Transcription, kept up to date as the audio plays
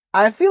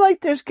I feel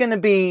like there's going to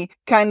be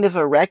kind of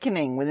a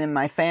reckoning within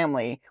my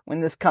family when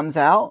this comes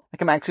out.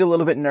 Like, I'm actually a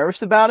little bit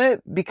nervous about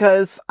it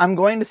because I'm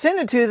going to send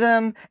it to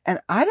them,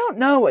 and I don't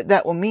know what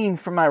that will mean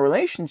for my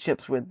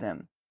relationships with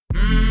them.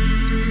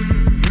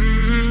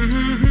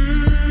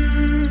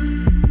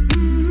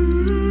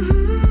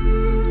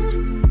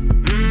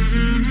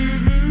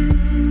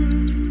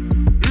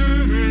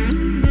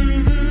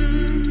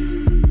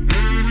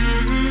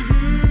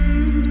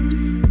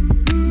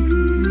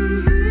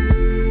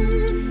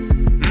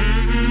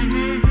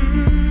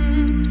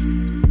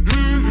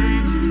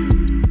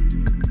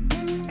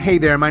 Hey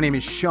there, my name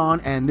is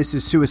Sean, and this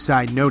is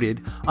Suicide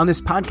Noted. On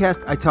this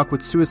podcast, I talk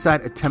with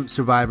suicide attempt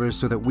survivors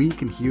so that we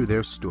can hear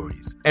their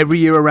stories. Every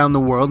year around the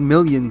world,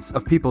 millions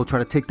of people try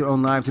to take their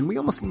own lives, and we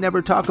almost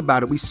never talk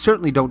about it. We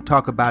certainly don't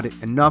talk about it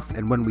enough,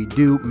 and when we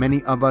do,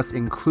 many of us,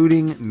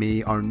 including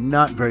me, are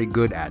not very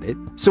good at it.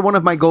 So one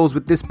of my goals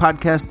with this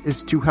podcast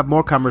is to have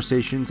more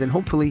conversations, and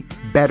hopefully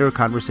better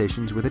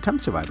conversations with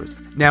attempt survivors.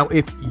 Now,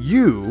 if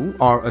you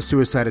are a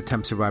suicide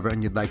attempt survivor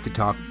and you'd like to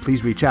talk,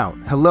 please reach out.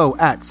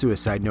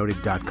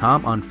 hello@suicidenoted.com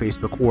on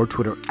Facebook or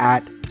Twitter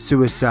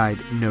 @Suicide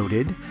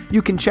Noted.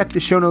 You can check the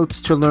show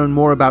notes to learn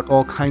more about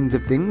all kinds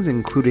of things,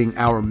 including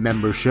our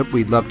membership.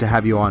 We'd love to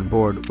have you on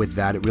board with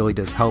that. It really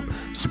does help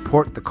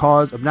support the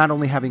cause of not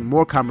only having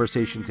more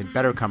conversations and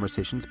better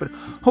conversations, but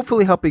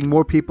hopefully helping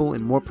more people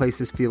in more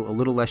places feel a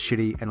little less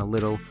shitty and a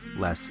little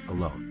less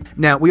alone.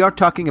 Now, we are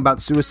talking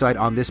about suicide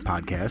on this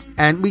podcast,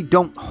 and we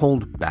don't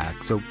hold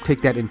back, so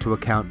take that into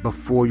account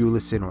before you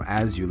listen or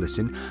as you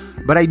listen.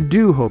 But I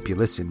do hope you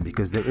listen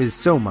because there is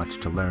so much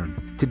to learn.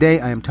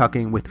 Today, I am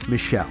talking with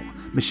Michelle.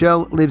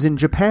 Michelle lives in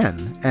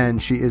Japan,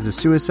 and she is a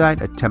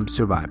suicide attempt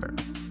survivor.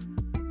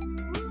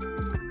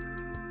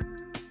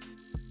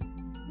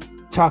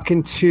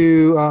 Talking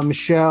to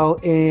Michelle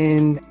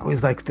in, I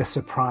always like the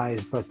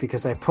surprise, but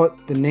because I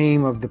put the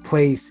name of the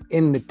place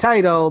in the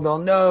title, they'll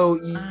know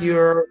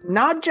you're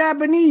not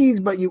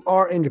Japanese, but you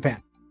are in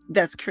Japan.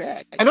 That's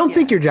correct. I don't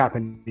think you're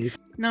Japanese.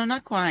 No,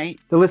 not quite.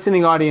 The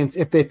listening audience,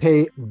 if they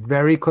pay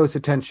very close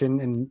attention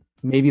and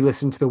maybe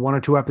listen to the 1 or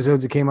 2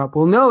 episodes that came up,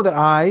 will know that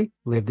I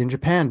lived in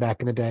Japan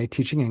back in the day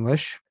teaching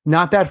English.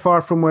 Not that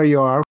far from where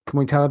you are. Can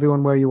we tell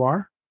everyone where you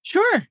are?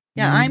 Sure.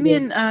 Yeah, I'm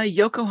in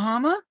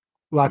Yokohama.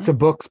 Lots of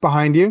books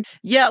behind you.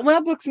 Yeah,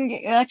 well, books and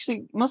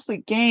actually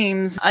mostly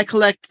games. I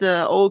collect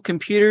old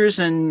computers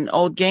and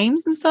old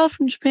games and stuff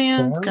from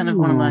Japan. It's kind of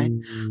one of my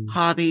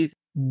hobbies.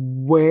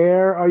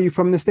 Where are you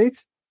from in the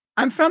States?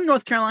 I'm from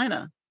North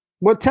Carolina.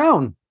 What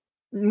town?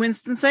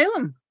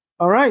 Winston-Salem.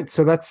 All right.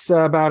 So that's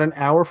about an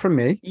hour from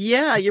me.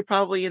 Yeah, you're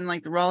probably in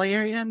like the Raleigh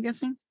area, I'm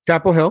guessing.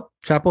 Chapel Hill.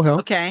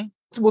 Okay.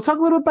 We'll talk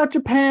a little about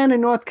Japan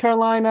and North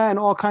Carolina and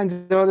all kinds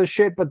of other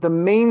shit. But the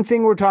main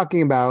thing we're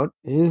talking about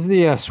is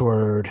the S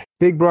word.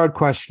 Big, broad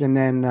question.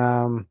 And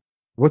then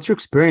what's your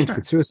experience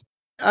with suicide?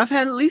 I've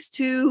had at least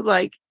 2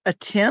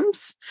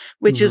 attempts,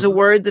 which is a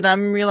word that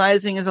I'm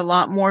realizing is a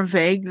lot more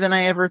vague than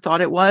I ever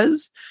thought it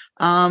was.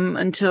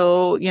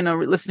 Until,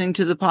 listening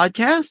to the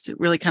podcast, it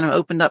really kind of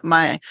opened up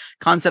my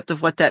concept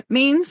of what that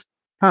means.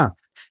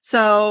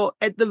 So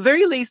at the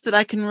very least that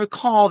I can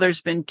recall,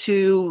 there's been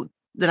 2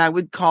 that I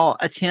would call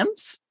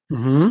attempts.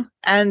 And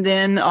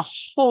then a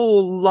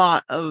whole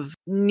lot of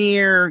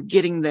near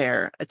getting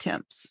there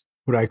attempts.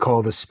 What I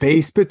call the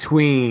space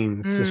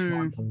between.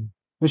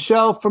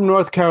 Michelle from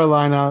North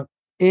Carolina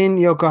in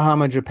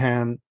Yokohama,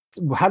 Japan.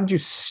 How did you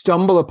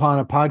stumble upon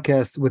a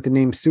podcast with the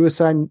name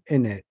Suicide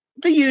in it?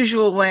 The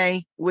usual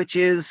way, which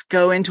is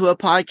go into a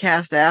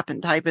podcast app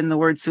and type in the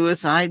word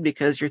suicide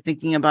because you're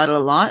thinking about it a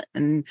lot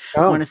and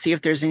want to see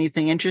if there's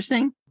anything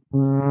interesting.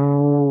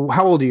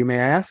 How old are you, may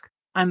I ask?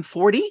 I'm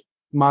 40.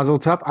 Mazel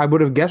tov. I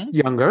would have guessed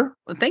younger.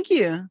 Well, thank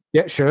you.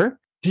 Yeah, sure.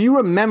 Do you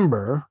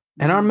remember,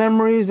 and our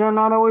memories are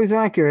not always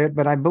accurate,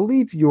 but I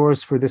believe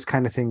yours for this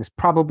kind of thing is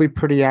probably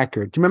pretty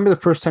accurate. Do you remember the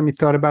first time you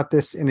thought about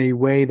this in a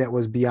way that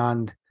was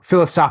beyond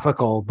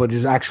philosophical, but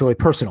is actually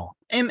personal?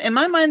 In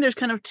my mind, there's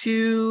kind of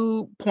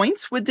 2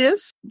 points with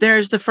this.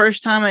 There's the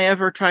first time I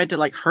ever tried to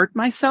hurt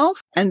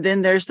myself. And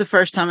then there's the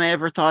first time I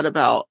ever thought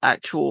about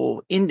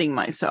actual ending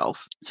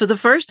myself. So the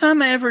first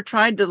time I ever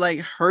tried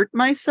to hurt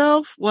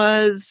myself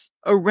was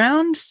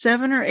around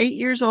 7 or 8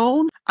 years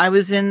old. I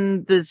was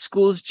in the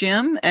school's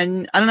gym,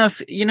 and I don't know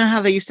if you know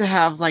how they used to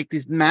have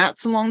these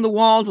mats along the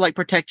wall to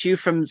protect you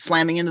from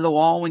slamming into the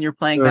wall when you're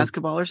playing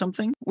basketball or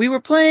something. We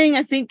were playing,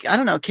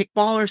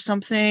 kickball or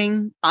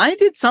something. I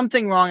did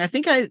something wrong. I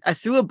think I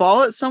threw a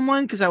ball at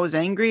someone because I was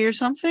angry or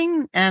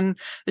something. And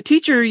the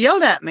teacher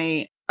yelled at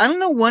me. I don't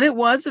know what it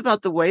was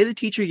about the way the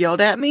teacher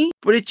yelled at me,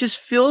 but it just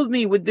filled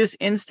me with this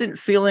instant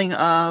feeling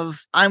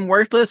of I'm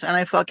worthless and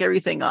I fuck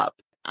everything up.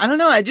 I don't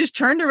know. I just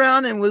turned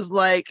around and was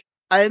like,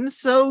 I'm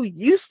so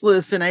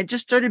useless. And I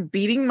just started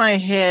beating my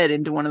head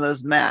into one of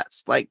those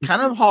mats,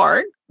 kind of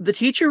hard. The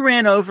teacher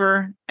ran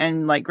over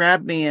and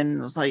grabbed me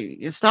and was like,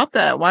 stop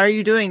that. Why are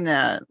you doing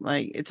that?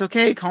 It's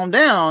okay. Calm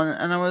down.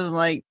 And I was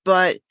like,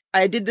 but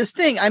I did this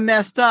thing. I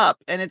messed up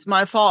and it's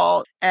my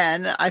fault.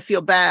 And I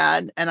feel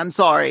bad and I'm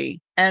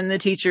sorry. And the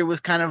teacher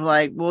was kind of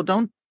like, well,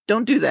 don't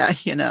don't do that.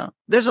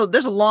 There's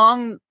a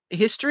long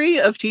history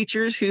of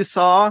teachers who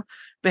saw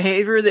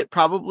behavior that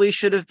probably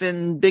should have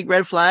been big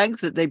red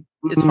flags that they,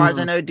 as far as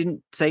I know,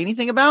 didn't say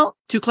anything about.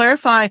 To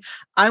clarify,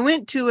 I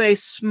went to a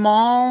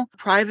small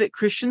private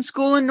Christian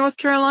school in North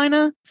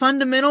Carolina,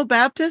 fundamental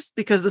Baptist,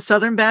 because the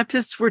Southern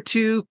Baptists were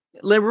too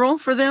liberal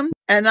for them.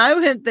 And I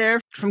went there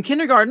from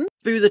kindergarten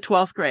through the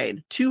 12th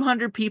grade,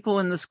 200 people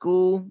in the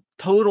school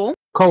total.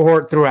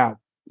 Cohort throughout.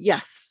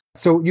 Yes.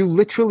 So you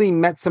literally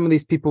met some of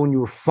these people when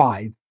you were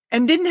 5.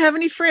 And didn't have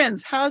any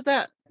friends. How's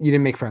that? You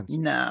didn't make friends?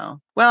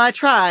 No. Well, I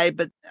tried,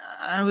 but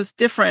I was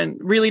different,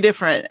 really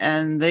different.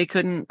 And they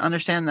couldn't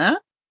understand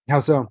that.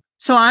 How so?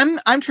 So I'm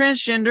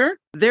transgender.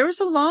 There was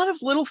a lot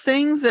of little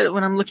things that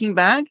when I'm looking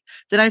back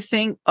that I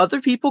think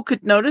other people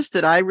could notice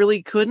that I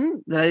really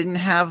couldn't, that I didn't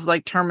have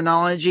like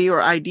terminology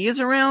or ideas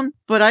around.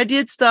 But I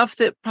did stuff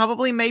that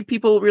probably made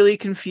people really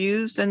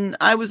confused. And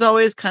I was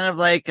always kind of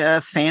like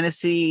a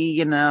fantasy,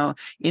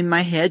 in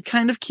my head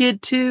kind of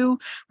kid too,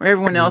 where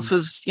everyone else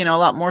was, a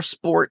lot more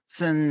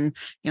sports and,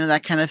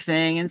 that kind of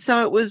thing. And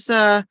so it was,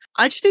 I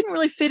just didn't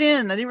really fit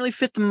in. I didn't really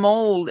fit the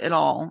mold at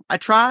all. I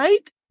tried.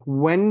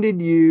 When did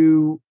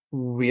you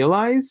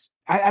realize?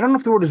 I don't know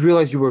if the word is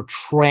realize you were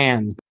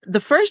trans. The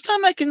first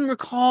time I can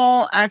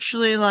recall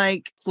actually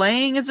like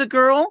playing as a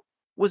girl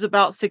was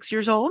about 6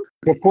 years old.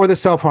 Before the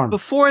self-harm.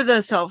 Before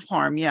the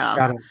self-harm, yeah.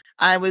 Got it.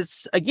 I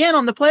was again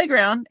on the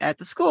playground at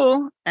the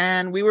school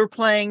and we were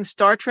playing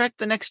Star Trek: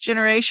 The Next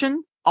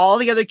Generation. All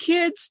the other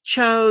kids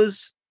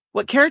chose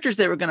what characters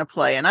they were going to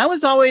play. And I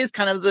was always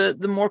kind of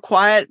the more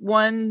quiet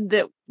one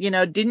that,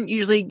 didn't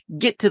usually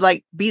get to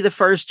like be the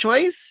first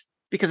choice,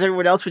 because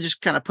everyone else would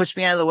just kind of push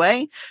me out of the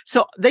way.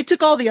 So they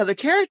took all the other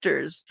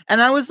characters.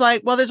 And I was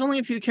like, well, there's only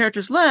a few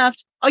characters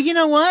left. Oh, you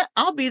know what?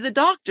 I'll be the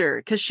doctor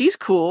because she's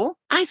cool.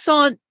 I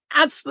saw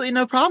absolutely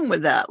no problem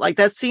with that. Like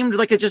that seemed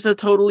like just a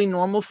totally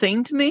normal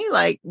thing to me.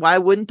 Like, why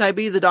wouldn't I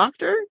be the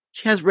doctor?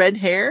 She has red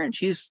hair and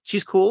she's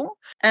cool.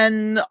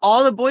 And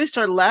all the boys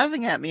started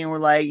laughing at me and were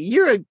like,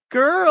 you're a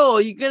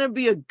girl. You're going to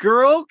be a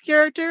girl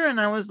character.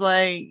 And I was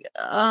like,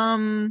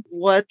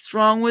 what's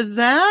wrong with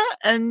that?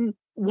 And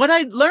what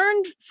I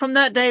learned from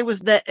that day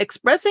was that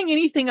expressing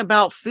anything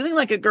about feeling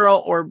like a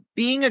girl or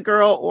being a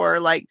girl or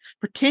like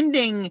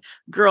pretending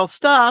girl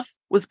stuff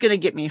was going to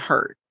get me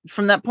hurt.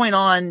 From that point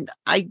on,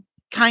 I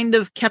kind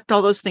of kept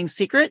all those things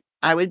secret.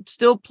 I would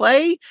still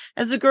play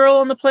as a girl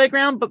on the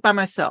playground, but by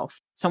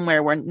myself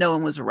somewhere where no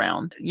one was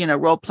around,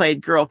 role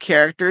played girl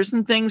characters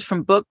and things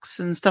from books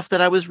and stuff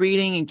that I was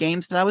reading and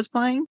games that I was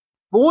playing.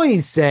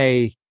 Boys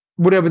say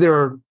whatever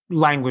their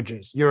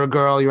languages. You're a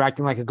girl. You're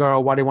acting like a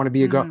girl. Why do you want to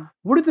be a girl?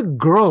 What do the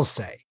girls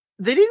say?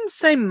 They didn't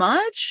say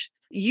much.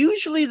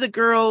 Usually the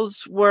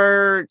girls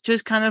were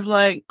just kind of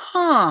like,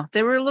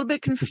 they were a little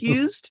bit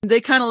confused.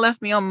 They kind of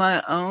left me on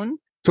my own.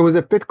 So was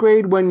it 5th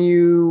grade when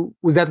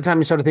was that the time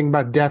you started thinking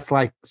about death,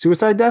 like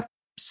suicide death?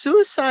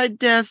 Suicide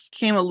death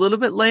came a little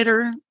bit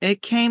later.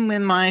 It came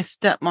when my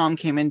stepmom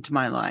came into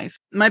my life.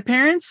 My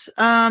parents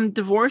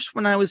divorced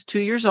when I was 2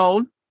 years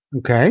old.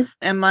 Okay.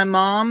 And my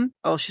mom,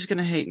 she's going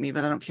to hate me,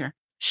 but I don't care.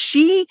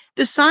 She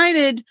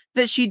decided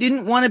that she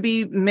didn't want to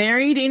be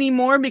married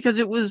anymore because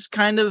it was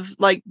kind of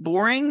like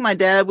boring. My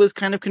dad was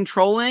kind of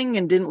controlling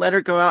and didn't let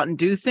her go out and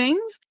do things.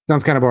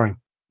 Sounds kind of boring.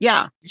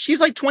 Yeah. She's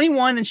like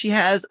 21 and she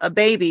has a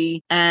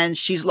baby and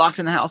she's locked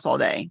in the house all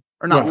day.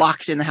 Or not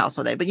locked in the house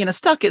all day, but,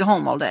 stuck at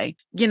home all day.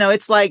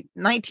 It's like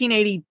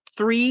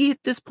 1983 at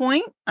this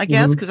point, I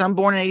guess, because I'm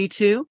born in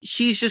 82.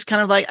 She's just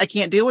kind of like, I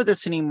can't deal with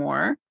this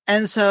anymore.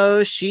 And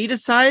so she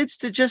decides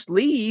to just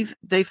leave.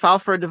 They file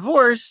for a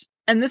divorce.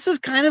 And this is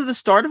kind of the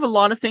start of a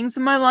lot of things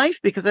in my life,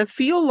 because I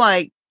feel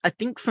like, I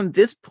think from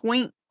this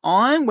point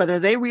on, whether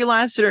they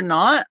realized it or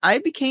not, I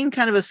became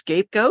kind of a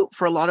scapegoat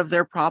for a lot of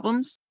their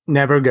problems.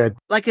 Never good.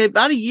 Like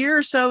about a year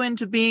or so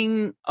into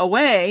being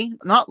away,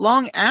 not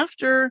long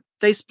after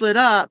they split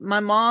up, my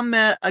mom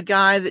met a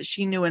guy that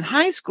she knew in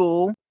high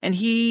school and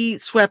he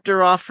swept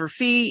her off her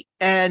feet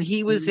and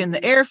he was in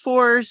the Air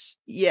Force.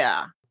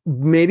 Yeah.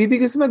 Maybe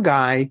because I'm a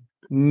guy,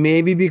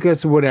 maybe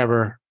because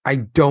whatever. I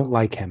don't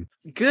like him.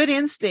 Good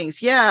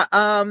instincts. Yeah.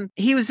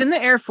 He was in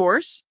the Air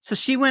Force. So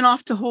she went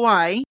off to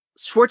Hawaii.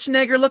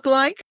 Schwarzenegger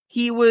lookalike.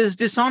 He was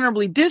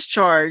dishonorably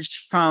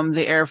discharged from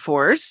the Air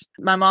Force.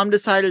 My mom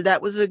decided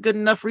that was a good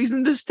enough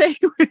reason to stay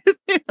with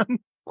him.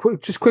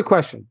 Quick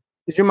question.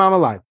 Is your mom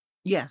alive?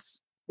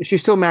 Yes. Is she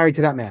still married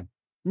to that man?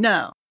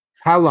 No.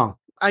 How long?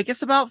 I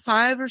guess about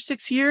 5 or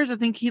 6 years. I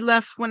think he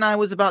left when I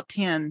was about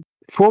 10.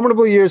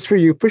 Formidable years for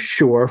you, for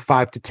sure.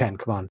 5 to 10.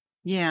 Come on.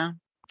 Yeah.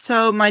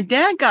 So my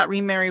dad got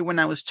remarried when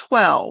I was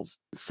 12.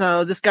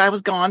 So this guy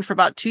was gone for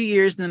about 2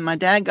 years and then my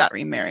dad got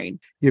remarried.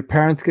 Your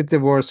parents get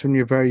divorced when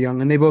you're very young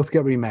and they both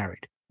get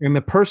remarried. And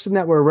the person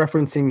that we're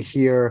referencing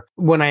here,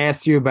 when I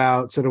asked you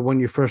about sort of when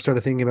you first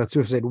started thinking about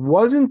suicide,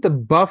 wasn't the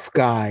buff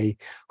guy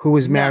who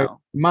was married to No.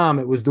 your mom.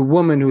 It was the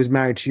woman who was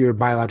married to your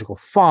biological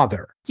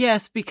father.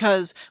 Yes,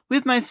 because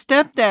with my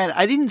stepdad,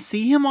 I didn't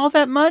see him all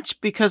that much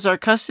because our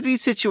custody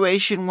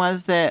situation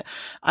was that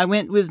I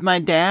went with my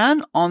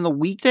dad on the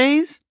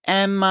weekdays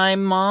and my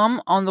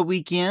mom on the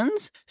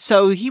weekends.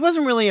 So he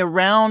wasn't really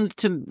around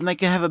to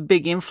have a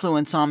big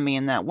influence on me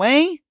in that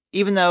way,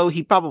 even though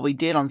he probably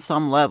did on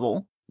some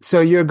level. So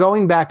you're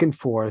going back and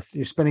forth.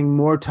 You're spending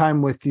more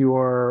time with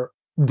your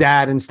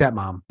dad and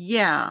stepmom.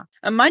 Yeah.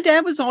 And my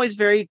dad was always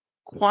very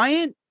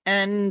quiet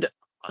and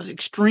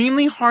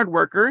extremely hard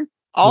worker.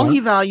 All he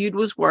valued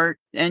was work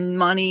and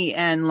money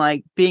and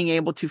being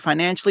able to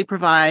financially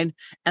provide.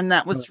 And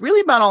that was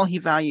really about all he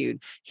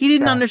valued. He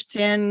didn't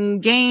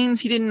understand games.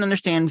 He didn't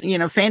understand,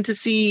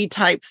 fantasy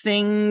type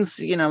things.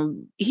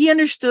 He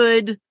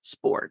understood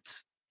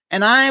sports.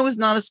 And I was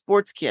not a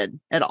sports kid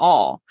at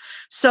all.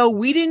 So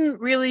we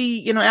didn't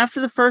really, after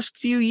the first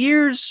few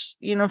years,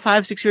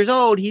 5, 6 years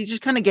old, he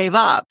just kind of gave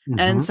up. Mm-hmm.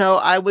 And so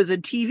I was a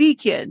TV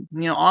kid,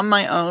 on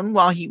my own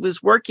while he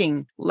was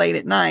working late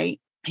at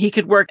night. He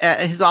could work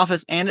at his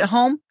office and at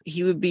home.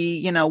 He would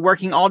be,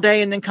 working all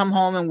day and then come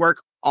home and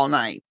work all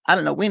night. I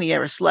don't know when he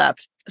ever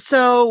slept.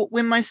 So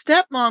when my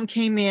stepmom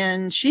came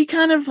in, she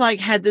kind of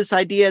had this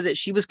idea that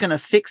she was going to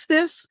fix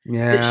this,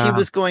 that she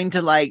was going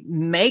to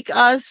make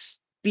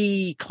us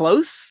be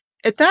close.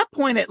 At that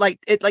point,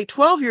 at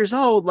 12 years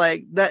old,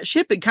 that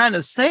ship had kind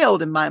of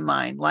sailed in my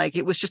mind.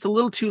 It was just a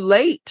little too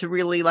late to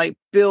really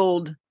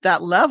build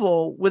that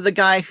level with a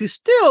guy who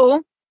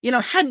still,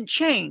 hadn't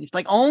changed,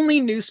 only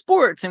knew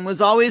sports and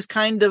was always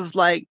kind of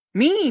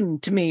mean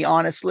to me,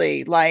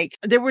 honestly.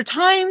 There were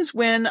times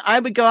when I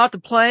would go out to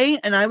play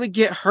and I would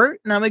get hurt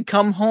and I would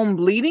come home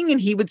bleeding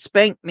and he would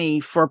spank me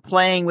for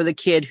playing with a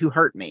kid who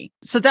hurt me.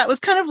 So that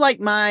was kind of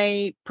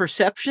my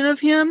perception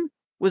of him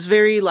was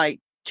very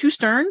too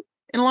stern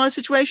in a lot of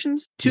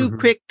situations, too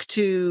quick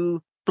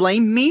to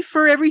blame me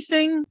for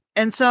everything.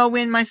 And so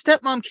when my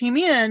stepmom came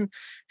in,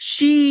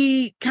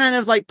 she kind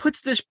of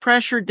puts this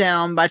pressure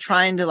down by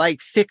trying to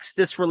fix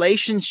this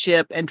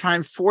relationship and try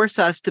and force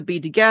us to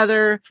be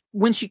together.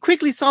 When she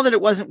quickly saw that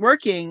it wasn't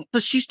working, so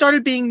she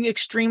started being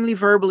extremely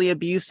verbally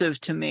abusive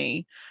to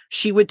me.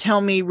 She would tell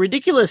me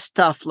ridiculous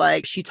stuff.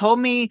 She told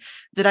me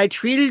that I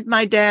treated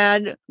my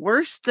dad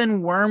worse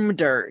than worm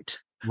dirt.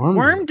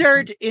 Worm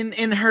dirt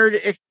in her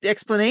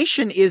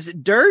explanation is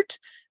dirt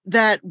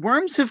that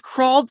worms have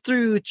crawled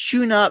through,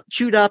 chewed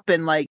up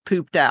and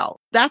pooped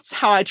out. That's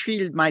how I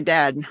treated my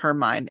dad in her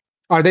mind.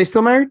 Are they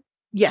still married?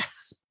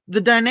 Yes.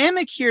 The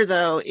dynamic here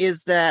though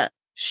is that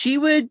she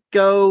would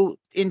go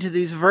into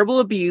these verbal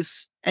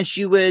abuse and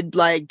she would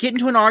get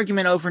into an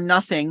argument over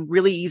nothing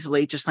really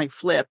easily, just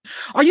flip.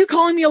 Are you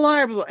calling me a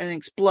liar? And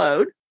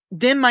explode.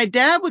 Then my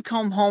dad would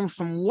come home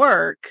from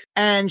work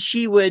and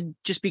she would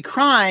just be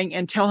crying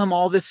and tell him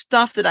all this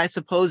stuff that I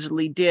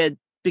supposedly did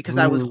because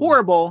I was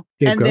horrible.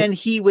 And then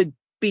he would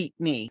beat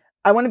me.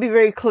 I want to be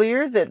very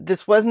clear that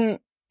this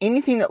wasn't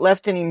anything that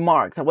left any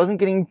marks. I wasn't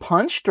getting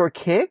punched or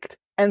kicked.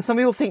 And some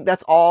people think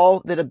that's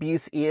all that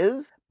abuse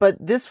is. But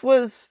this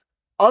was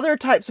other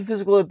types of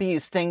physical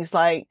abuse. Things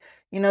like,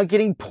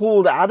 getting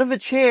pulled out of a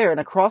chair and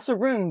across a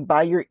room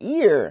by your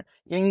ear,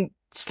 getting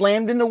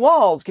slammed into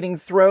walls, getting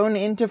thrown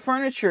into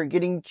furniture,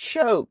 getting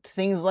choked,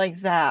 things like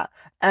that.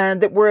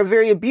 And that were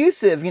very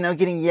abusive,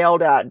 getting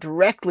yelled at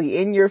directly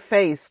in your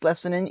face,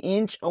 less than an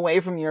inch away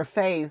from your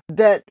face,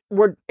 that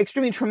were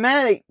extremely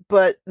traumatic,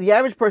 but the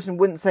average person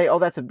wouldn't say, oh,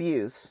 that's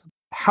abuse.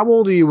 How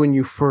old are you when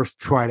you first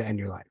try to end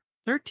your life?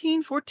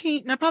 13,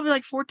 14, no,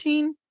 probably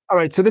 14. All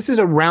right, so this is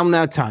around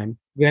that time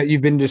that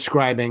you've been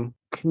describing.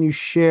 Can you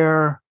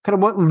share kind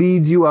of what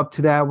leads you up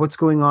to that? What's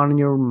going on in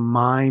your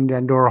mind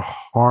and or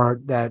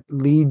heart that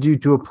leads you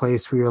to a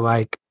place where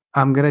you're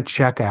I'm going to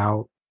check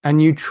out, and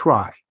you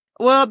try?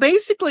 Well,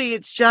 basically,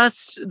 it's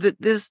just that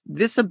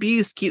this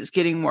abuse keeps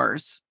getting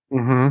worse.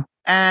 Mm-hmm.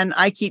 And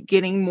I keep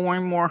getting more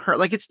and more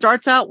hurt. It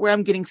starts out where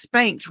I'm getting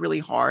spanked really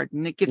hard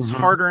and it gets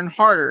harder and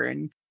harder.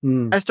 And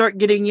I start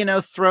getting,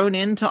 thrown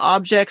into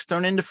objects,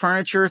 thrown into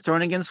furniture,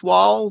 thrown against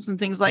walls and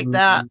things like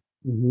that.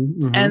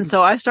 And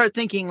so I start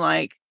thinking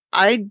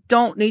I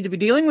don't need to be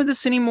dealing with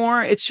this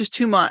anymore. It's just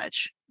too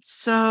much.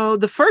 So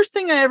the first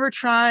thing I ever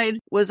tried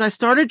was I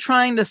started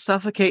trying to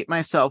suffocate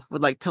myself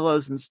with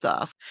pillows and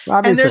stuff.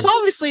 Obviously. And there's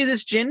obviously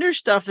this gender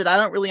stuff that I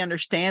don't really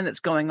understand that's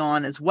going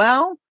on as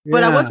well.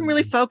 But I wasn't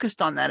really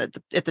focused on that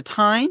at the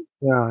time.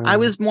 Yeah. I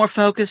was more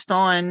focused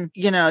on,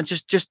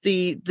 just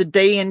the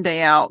day in,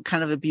 day out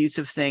kind of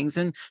abusive things.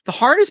 And the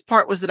hardest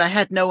part was that I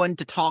had no one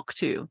to talk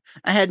to.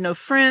 I had no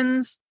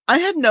friends. I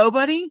had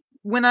nobody.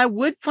 When I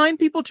would find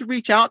people to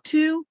reach out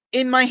to,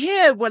 in my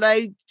head, what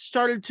I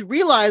started to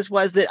realize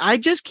was that I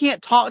just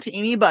can't talk to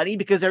anybody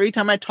because every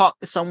time I talk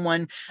to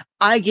someone,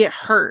 I get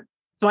hurt.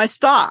 So I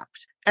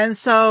stopped. And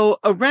so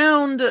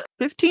around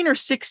 15 or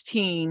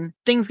 16,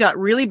 things got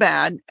really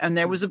bad. And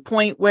there was a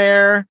point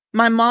where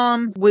my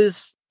mom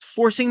was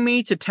forcing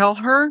me to tell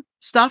her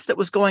stuff that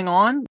was going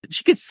on.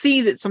 She could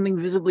see that something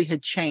visibly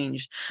had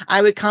changed.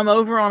 I would come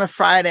over on a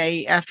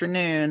Friday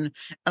afternoon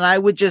and I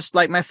would just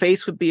like, my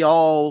face would be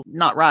all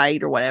not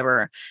right or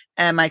whatever.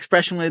 And my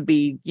expression would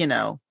be,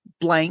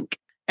 blank,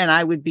 and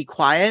I would be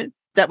quiet.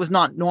 That was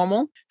not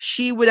normal.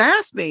 She would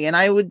ask me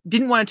and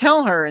didn't want to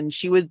tell her. And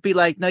she would be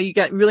like, no, you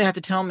really have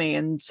to tell me.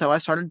 And so I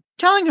started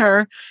telling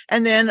her.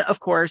 And then of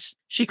course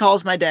she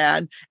calls my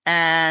dad,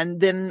 and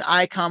then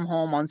I come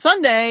home on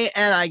Sunday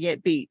and I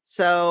get beat.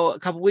 So a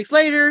couple weeks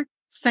later,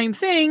 same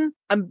thing.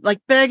 I'm like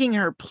begging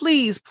her,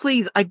 please,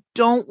 I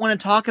don't want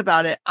to talk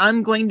about it.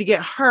 I'm going to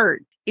get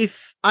hurt.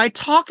 If I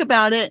talk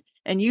about it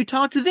and you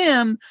talk to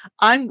them,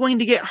 I'm going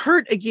to get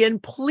hurt again.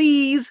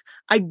 Please,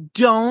 I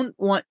don't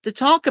want to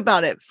talk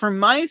about it. For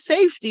my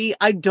safety,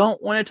 I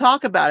don't want to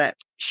talk about it.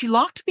 She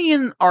locked me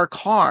in our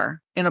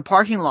car in a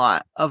parking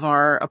lot of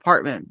our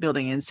apartment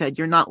building and said,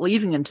 you're not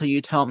leaving until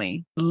you tell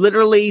me.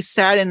 Literally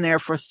sat in there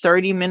for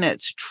 30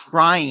 minutes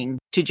trying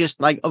to just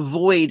like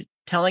avoid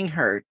telling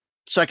her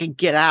so I could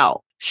get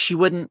out. She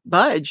wouldn't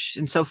budge.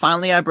 And so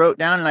finally I broke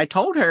down and I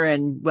told her,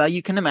 and well,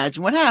 you can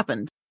imagine what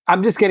happened.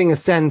 I'm just getting a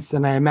sense,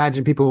 and I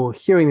imagine people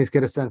hearing this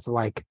get a sense of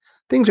like,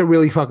 things are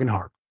really fucking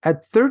hard.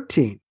 At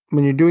 13,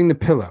 when you're doing the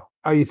pillow,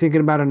 are you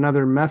thinking about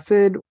another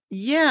method?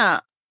 Yeah.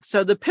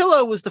 So the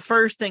pillow was the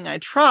first thing I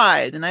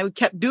tried, and I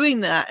kept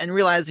doing that and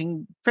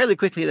realizing fairly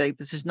quickly that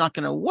this is not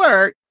going to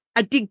work.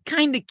 I did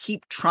kind of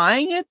keep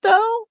trying it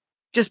though,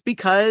 just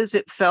because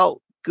it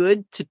felt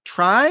good to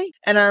try.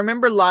 And I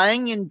remember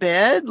lying in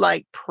bed,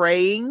 like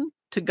praying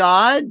to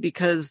God,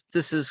 because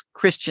this is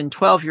Christian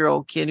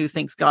 12-year-old kid who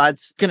thinks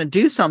God's going to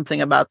do something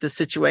about this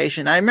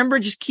situation. I remember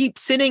just keep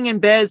sitting in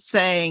bed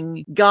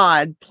saying,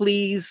 God,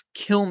 please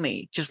kill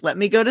me. Just let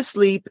me go to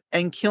sleep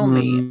and kill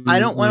me. I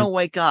don't want to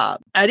wake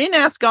up. I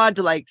didn't ask God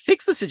to like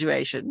fix the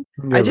situation.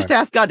 I just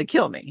asked God to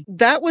kill me.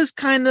 That was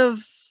kind of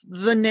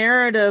the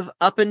narrative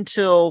up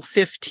until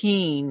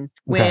 15,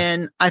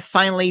 when I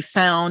finally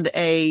found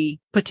a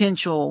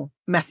potential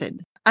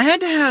method. I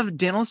had to have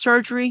dental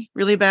surgery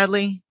really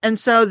badly. And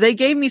so they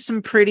gave me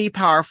some pretty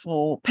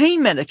powerful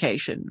pain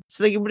medication.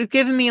 So they would have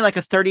given me like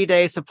a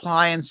 30-day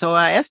supply. And so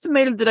I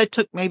estimated that I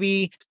took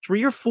maybe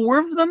 3 or 4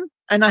 of them,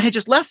 and I had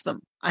just left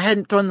them. I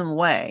hadn't thrown them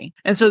away.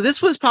 And so this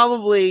was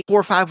probably 4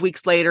 or 5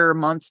 weeks later, a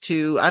month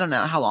to, I don't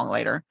know how long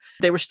later.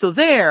 They were still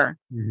there.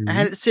 Mm-hmm. I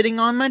had it sitting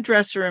on my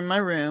dresser in my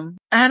room.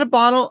 I had a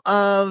bottle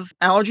of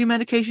allergy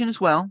medication as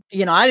well.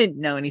 I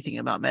didn't know anything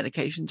about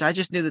medications. I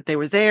just knew that they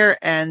were there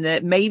and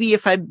that maybe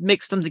if I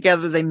mixed them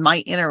together, they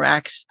might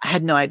interact. I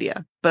had no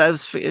idea, but I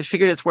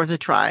figured it's worth a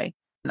try.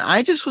 And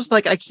I just was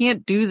like, I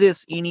can't do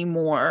this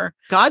anymore.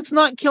 God's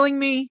not killing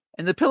me,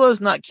 and the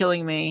pillow's not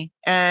killing me.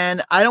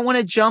 And I don't want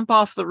to jump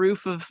off the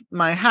roof of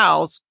my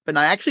house. But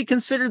I actually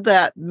considered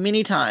that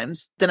many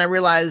times. Then I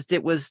realized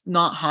it was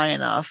not high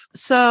enough.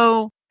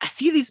 So I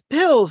see these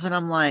pills and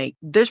I'm like,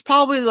 there's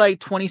probably like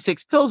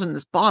 26 pills in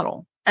this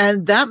bottle.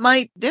 And that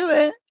might do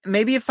it.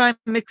 Maybe if I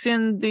mix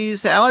in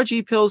these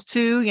allergy pills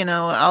too,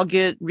 I'll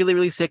get really,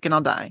 really sick and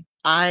I'll die.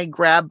 I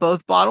grab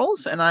both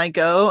bottles and I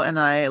go and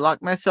I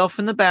lock myself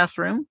in the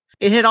bathroom.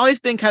 It had always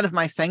been kind of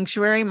my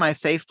sanctuary, my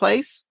safe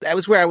place. That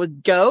was where I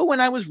would go when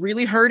I was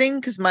really hurting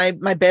because my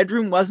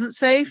bedroom wasn't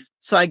safe.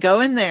 So I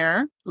go in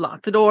there,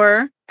 lock the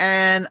door,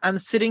 and I'm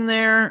sitting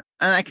there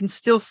and I can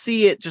still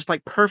see it just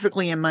like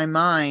perfectly in my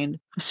mind.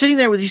 I'm sitting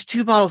there with these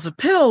 2 bottles of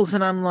pills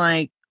and I'm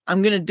like,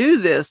 I'm going to do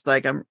this.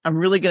 Like, I'm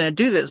really going to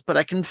do this, but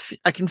I can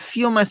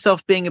feel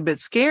myself being a bit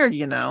scared,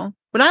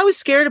 What I was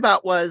scared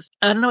about was,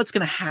 I don't know what's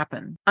going to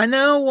happen. I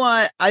know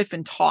what I've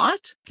been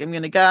taught. I'm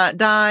going to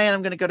die and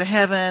I'm going to go to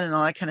heaven and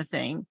all that kind of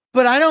thing.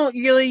 But I don't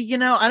really,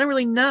 I don't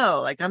really know.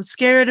 Like, I'm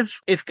scared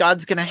if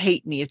God's going to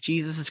hate me, if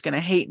Jesus is going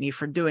to hate me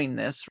for doing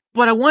this.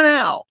 But I want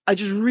out. I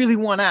just really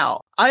want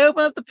out. I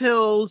open up the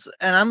pills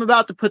and I'm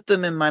about to put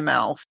them in my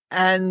mouth.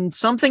 And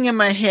something in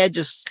my head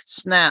just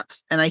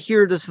snaps and I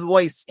hear this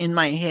voice in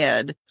my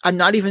head. I'm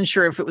not even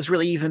sure if it was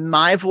really even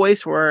my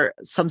voice or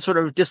some sort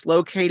of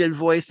dislocated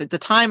voice. At the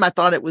time, I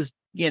thought it was,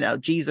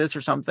 Jesus or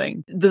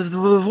something. The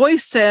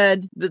voice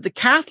said that the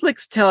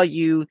Catholics tell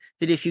you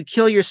that if you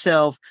kill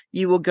yourself,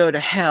 you will go to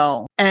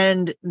hell.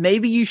 And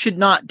maybe you should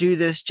not do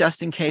this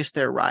just in case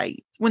they're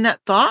right. When that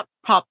thought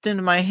popped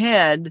into my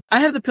head,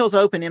 I have the pills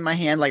open in my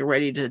hand, like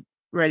ready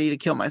to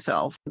kill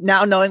myself.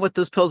 Now knowing what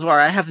those pills are,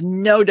 I have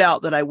no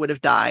doubt that I would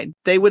have died.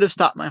 They would have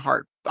stopped my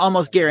heart,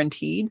 almost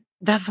guaranteed.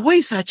 That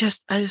voice, I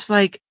was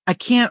like, I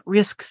can't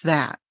risk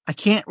that. I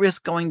can't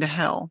risk going to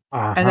hell.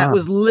 Uh-huh. And that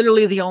was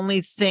literally the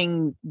only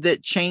thing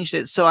that changed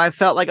it. So I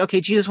felt like, okay,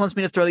 Jesus wants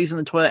me to throw these in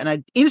the toilet. And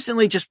I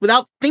instantly, just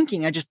without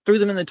thinking, I just threw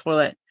them in the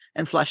toilet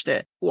and flushed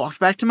it. Walked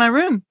back to my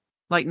room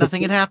like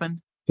nothing had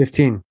happened.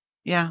 15.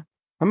 Yeah.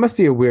 That must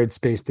be a weird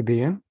space to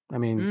be in. I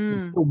mean,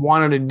 if you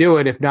wanted to do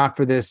it, if not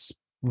for this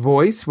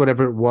voice,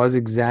 whatever it was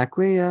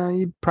exactly,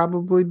 you'd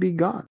probably be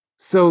gone.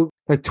 So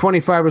like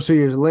 25 or so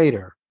years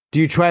later, do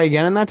you try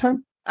again in that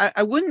time?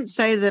 I wouldn't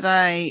say that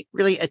I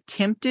really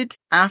attempted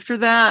after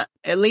that,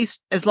 at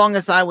least as long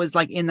as I was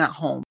like in that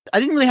home.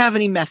 I didn't really have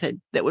any method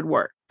that would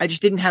work. I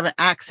just didn't have an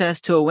access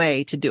to a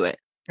way to do it.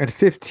 At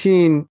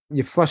 15,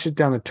 you flush it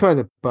down the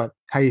toilet, but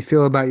how you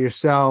feel about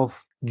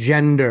yourself,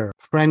 gender,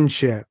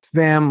 friendship,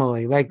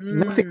 family, like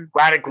nothing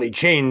radically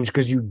changed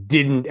because you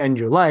didn't end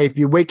your life.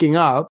 You're waking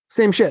up,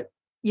 same shit.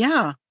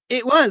 Yeah,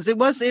 it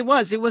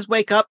was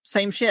wake up,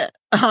 same shit.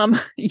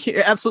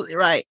 You're absolutely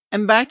right.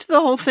 And back to the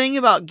whole thing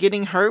about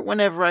getting hurt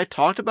whenever I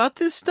talked about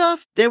this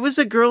stuff, there was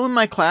a girl in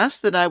my class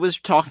that I was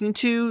talking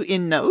to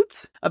in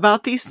notes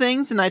about these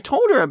things, and I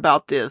told her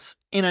about this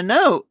in a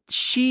note.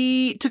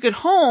 She took it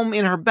home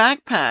in her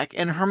backpack,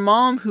 and her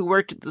mom, who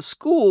worked at the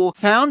school,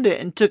 found it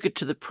and took it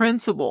to the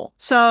principal.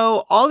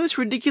 So all this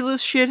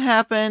ridiculous shit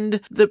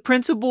happened. The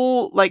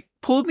principal,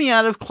 pulled me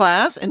out of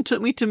class and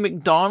took me to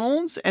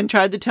McDonald's and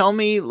tried to tell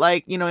me,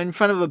 in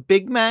front of a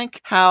Big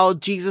Mac, how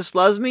Jesus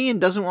loves me and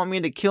doesn't want me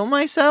to kill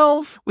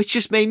myself, which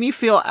just made me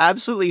feel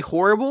absolutely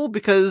horrible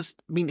because,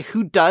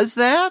 who does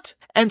that?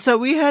 And so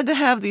we had to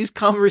have these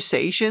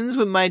conversations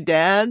with my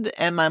dad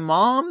and my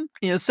mom,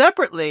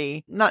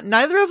 separately.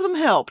 Neither of them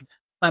helped.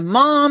 My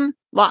mom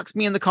locks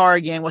me in the car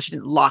again. Well, she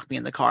didn't lock me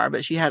in the car,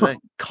 but she had a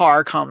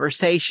car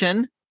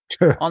conversation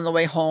on the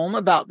way home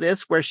about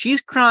this, where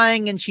she's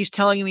crying and she's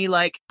telling me,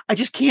 I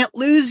just can't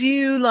lose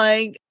you.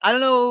 I don't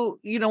know,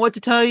 what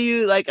to tell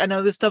you. I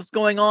know this stuff's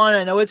going on.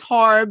 I know it's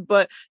hard,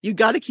 but you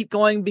got to keep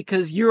going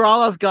because you're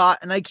all I've got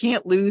and I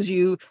can't lose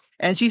you.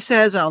 And she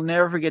says, I'll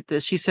never forget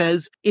this. She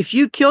says, if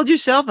you killed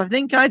yourself, I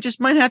think I just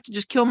might have to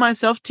just kill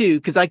myself too,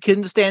 because I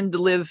couldn't stand to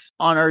live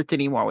on Earth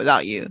anymore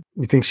without you.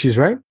 You think she's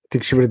right?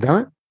 Think she would have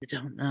done it? I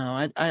don't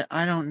know.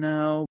 I don't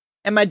know.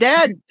 And my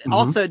dad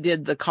also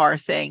did the car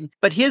thing,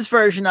 but his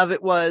version of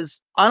it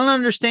was, I don't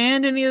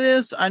understand any of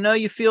this. I know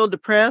you feel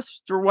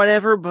depressed or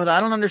whatever, but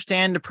I don't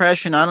understand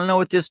depression. I don't know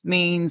what this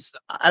means.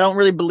 I don't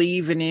really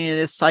believe in any of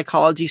this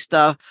psychology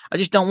stuff. I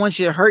just don't want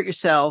you to hurt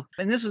yourself.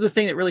 And this is the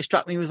thing that really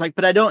struck me, was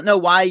but I don't know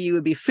why you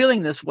would be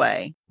feeling this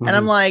way. And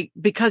I'm like,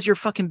 because you're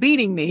fucking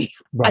beating me.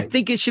 Right. I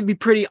think it should be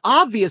pretty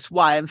obvious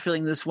why I'm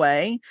feeling this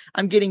way.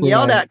 I'm getting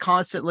yelled at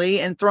constantly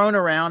and thrown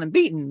around and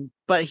beaten,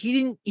 but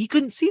he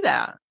couldn't see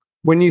that.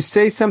 When you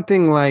say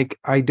something like,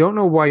 I don't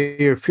know why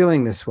you're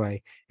feeling this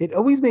way, it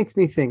always makes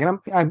me think, and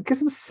I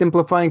guess I'm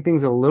simplifying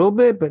things a little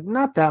bit, but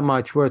not that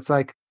much, where it's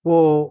like,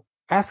 well,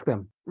 ask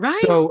them. Right.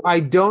 So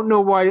I don't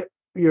know why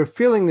you're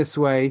feeling this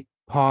way.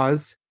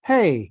 Pause.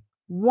 Hey,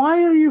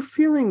 why are you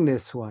feeling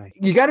this way?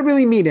 You got to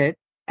really mean it.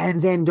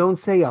 And then don't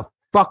say a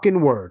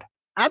fucking word.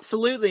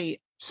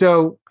 Absolutely.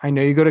 So I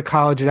know you go to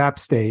college at App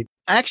State.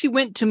 I actually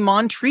went to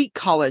Montreat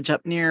College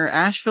up near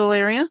Asheville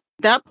area.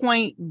 That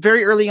point,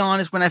 very early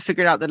on, is when I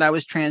figured out that I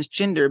was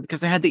transgender,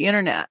 because I had the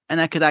internet and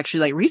I could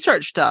actually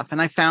research stuff.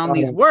 And I found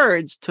these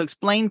words to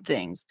explain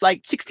things.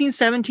 16,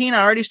 17,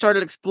 I already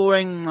started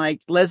exploring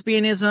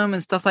lesbianism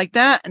and stuff like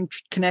that and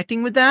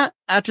connecting with that.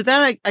 After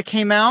that, I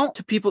came out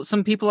to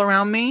some people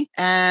around me,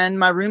 and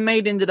my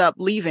roommate ended up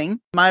leaving.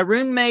 My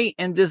roommate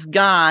and this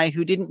guy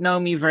who didn't know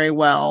me very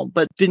well,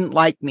 but didn't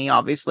like me,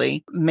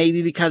 obviously,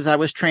 maybe because I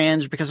was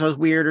trans or because I was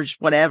weird or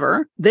just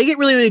whatever. They get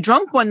really, really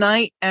drunk one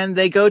night and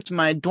they go to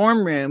my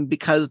dorm room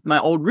because my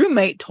old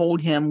roommate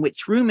told him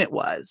which room it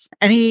was.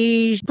 And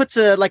he puts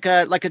a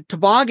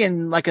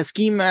toboggan, a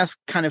ski mask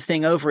kind of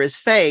thing over his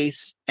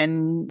face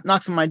and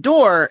knocks on my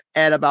door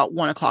at about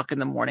 1:00 in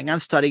the morning. I'm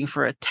studying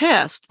for a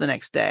test the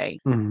next day.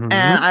 And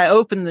I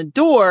open the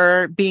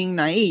door, being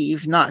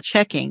naive, not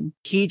checking.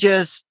 He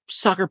just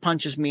sucker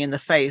punches me in the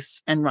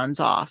face and runs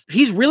off.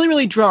 He's really,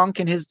 really drunk,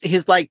 and his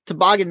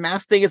toboggan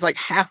mask thing is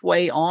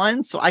halfway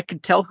on, so I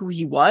could tell who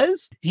he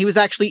was. He was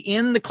actually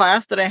in the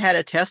class that I had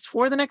a test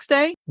for the next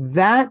day.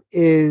 That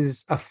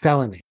is a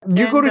felony.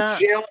 You go to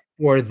jail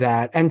for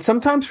that, and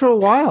sometimes for a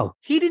while.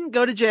 He didn't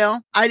go to jail.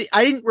 I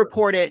didn't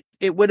report it.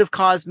 It would have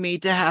caused me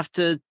to have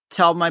to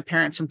tell my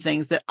parents some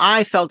things that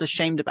I felt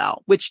ashamed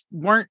about, which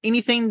weren't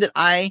anything that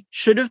I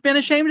should have been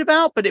ashamed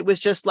about, but it was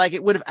just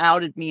it would have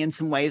outed me in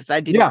some ways that I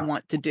didn't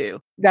want to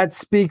do. That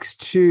speaks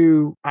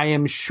to, I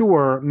am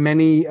sure,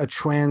 many a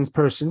trans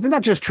person's, and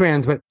not just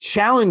trans, but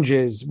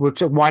challenges,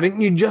 which, why didn't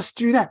you just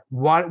do that?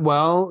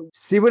 Well,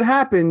 see what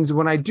happens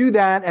when I do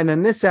that, and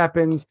then this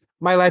happens,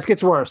 my life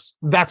gets worse.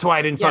 That's why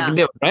I didn't fucking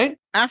do it, right?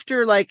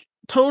 After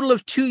total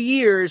of 2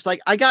 years,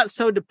 I got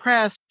so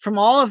depressed from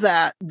all of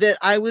that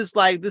I was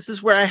this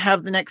is where I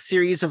have the next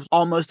series of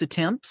almost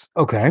attempts.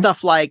 Okay.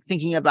 Stuff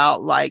thinking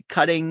about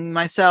cutting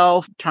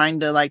myself, trying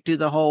to do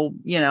the whole,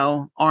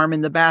 arm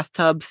in the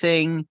bathtub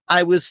thing.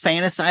 I was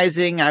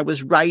fantasizing. I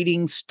was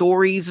writing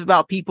stories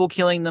about people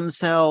killing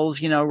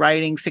themselves,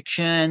 writing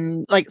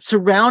fiction,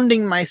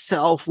 surrounding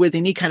myself with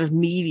any kind of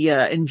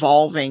media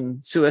involving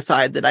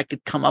suicide that I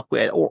could come up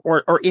with,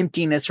 or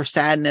emptiness or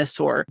sadness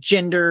or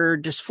gender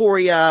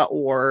dysphoria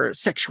or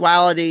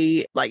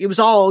sexuality. It was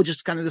all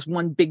just kind of this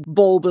one big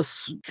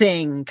bulbous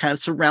thing kind of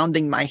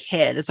surrounding my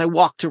head as I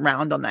walked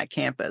around on that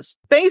campus.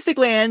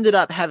 Basically, I ended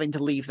up having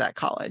to leave that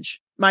college.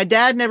 My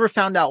dad never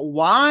found out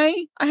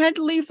why I had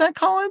to leave that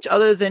college,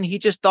 other than he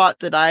just thought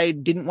that I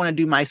didn't want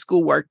to do my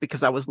schoolwork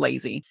because I was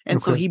lazy.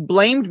 And so he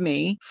blamed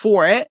me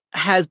for it,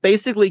 has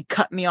basically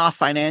cut me off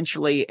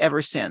financially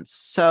ever since.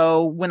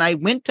 So when I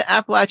went to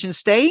Appalachian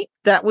State,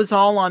 that was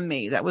all on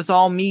me. That was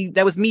all me.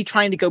 That was me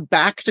trying to go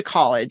back to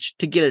college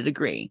to get a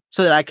degree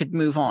so that I could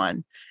move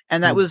on.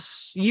 And that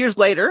was years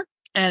later.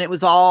 And it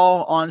was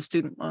all on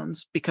student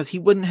loans because he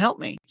wouldn't help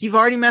me. You've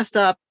already messed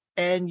up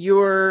and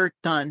you're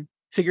done.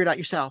 Figure it out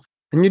yourself.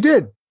 And you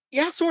did.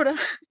 Yeah, sort of.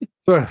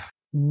 Sort of.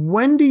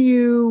 When do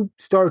you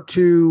start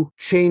to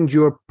change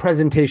your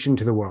presentation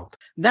to the world?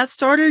 That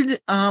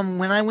started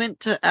when I went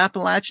to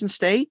Appalachian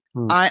State.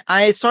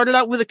 I started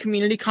out with a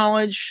community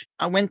college.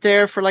 I went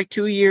there for like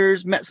 2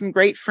 years, met some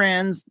great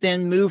friends,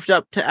 then moved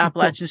up to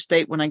Appalachian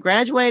State when I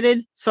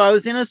graduated. So I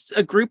was in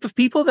a group of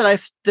people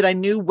that I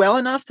knew well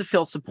enough to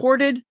feel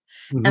supported.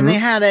 And they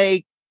had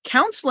a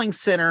counseling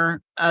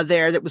center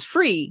there that was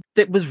free,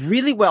 that was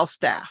really well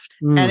staffed.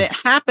 And it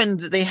happened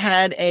that they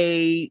had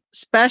a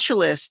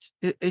specialist.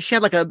 She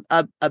had like a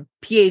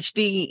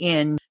PhD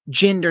in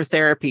gender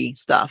therapy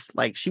stuff.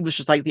 Like she was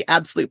just like the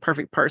absolute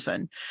perfect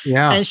person.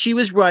 Yeah. And she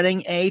was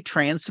running a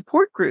trans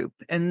support group.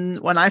 And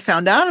when I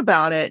found out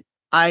about it,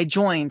 I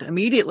joined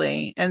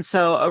immediately. And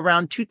so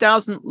around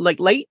 2000, like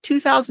late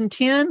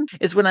 2010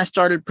 is when I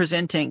started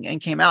presenting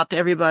and came out to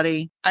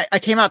everybody. I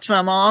came out to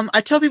my mom. I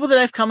tell people that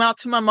I've come out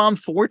to my mom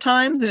 4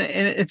 times, and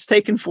it's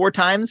taken 4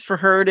 times for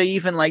her to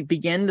even like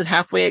begin to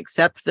halfway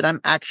accept that I'm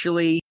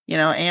actually,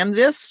 am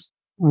this.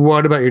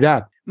 What about your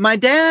dad? My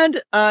dad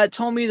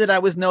told me that I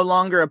was no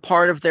longer a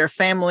part of their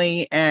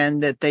family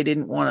and that they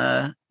didn't want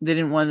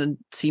to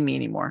see me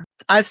anymore.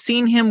 I've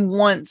seen him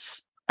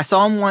once. I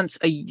saw him once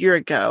a year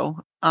ago.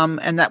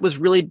 And that was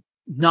really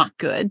not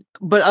good.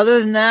 But other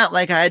than that,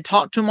 like I had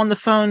talked to him on the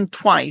phone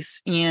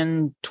twice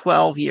in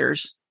 12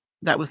 years.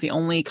 That was the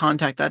only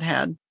contact I'd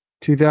had.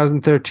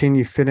 2013,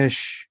 you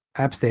finish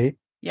App State.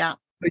 Yeah.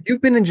 But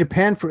you've been in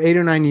Japan for 8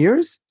 or 9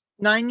 years?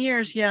 9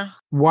 years, yeah.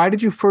 Why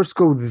did you first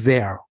go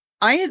there?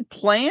 I had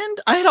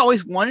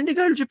always wanted to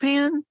go to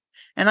Japan.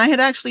 And I had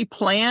actually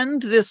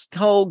planned this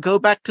whole go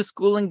back to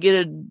school and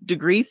get a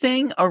degree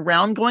thing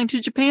around going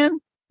to Japan.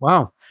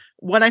 Wow.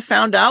 What I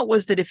found out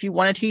was that if you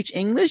want to teach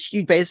English,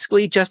 you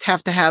basically just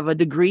have to have a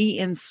degree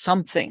in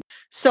something.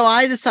 So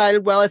I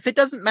decided, well, if it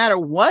doesn't matter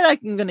what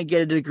I'm going to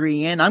get a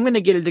degree in, I'm going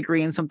to get a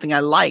degree in something I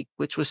like,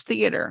 which was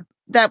theater.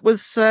 That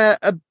was a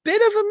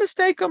bit of a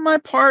mistake on my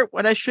part.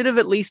 What I should have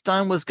at least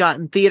done was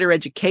gotten theater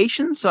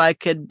education so I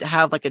could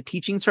have like a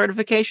teaching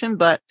certification.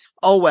 But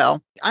oh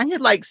well, I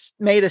had like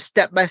made a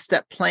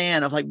step-by-step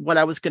plan of like what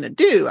I was going to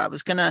do. I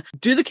was going to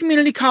do the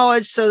community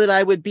college so that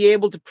I would be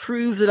able to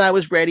prove that I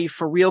was ready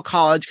for real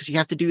college, because you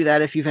have to do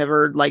that if you've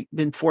ever like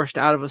been forced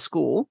out of a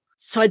school.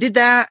 So I did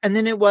that. And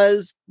then it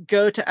was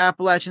go to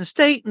Appalachian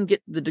State and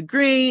get the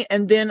degree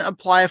and then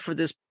apply for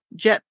this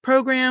JET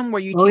program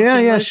where you teach English.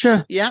 Yeah,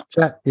 sure. Yeah.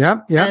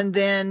 Yeah. And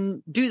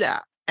then do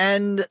that.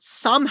 And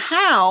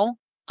somehow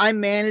I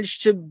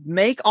managed to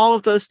make all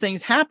of those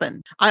things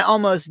happen. I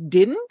almost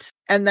didn't.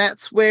 And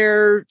that's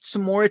where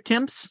some more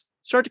attempts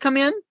start to come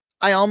in.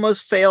 I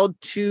almost failed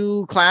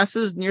 2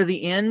 classes near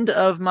the end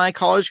of my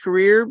college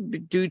career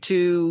due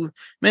to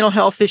mental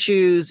health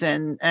issues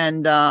and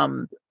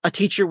a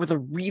teacher with a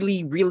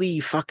really,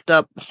 really fucked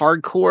up,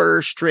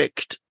 hardcore,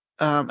 strict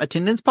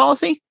attendance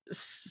policy.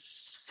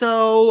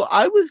 So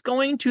I was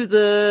going to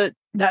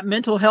that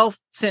mental health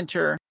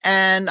center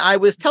and I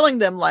was telling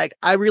them like,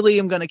 I really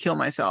am going to kill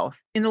myself.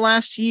 In the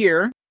last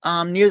year,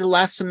 near the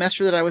last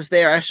semester that I was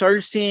there, I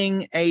started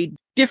seeing a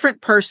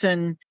different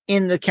person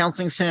in the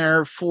counseling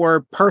center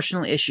for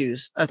personal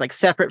issues, like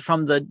separate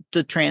from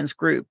the trans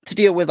group, to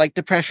deal with like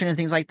depression and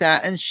things like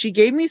that. And she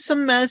gave me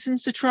some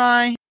medicines to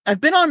try.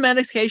 I've been on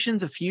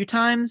medications a few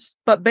times,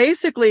 but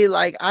basically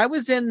like I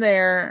was in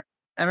there.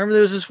 I remember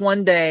there was this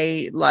one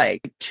day,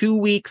 like 2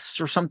 weeks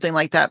or something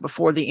like that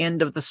before the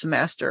end of the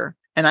semester.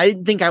 And I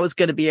didn't think I was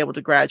going to be able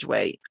to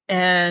graduate.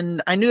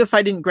 And I knew if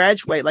I didn't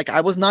graduate, like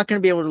I was not going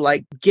to be able to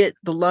like get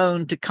the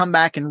loan to come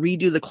back and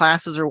redo the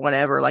classes or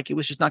whatever. Like it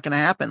was just not going to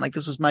happen. Like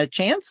this was my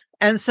chance.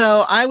 And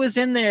so I was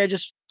in there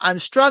I'm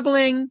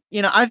struggling.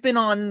 I've been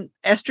on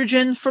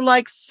estrogen for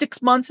like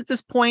 6 months at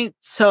this point.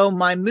 So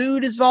my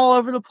mood is all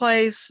over the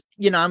place.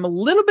 I'm a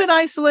little bit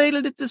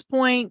isolated at this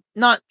point,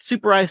 not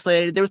super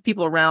isolated. There was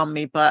people around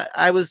me, but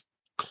I was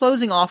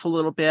closing off a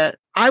little bit.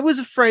 I was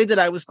afraid that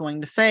I was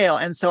going to fail.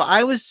 And so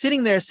I was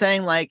sitting there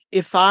saying like,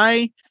 if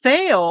I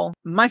fail,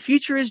 my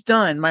future is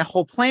done. My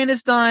whole plan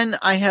is done.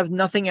 I have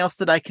nothing else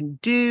that I can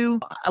do.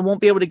 I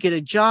won't be able to get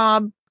a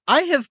job.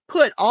 I have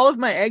put all of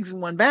my eggs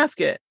in one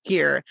basket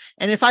here.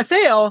 And if I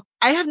fail,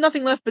 I have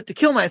nothing left but to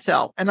kill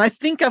myself. And I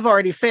think I've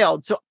already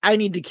failed. So I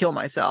need to kill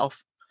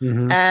myself.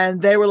 Mm-hmm.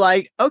 And they were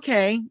like,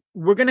 okay,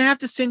 we're going to have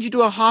to send you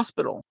to a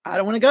hospital. I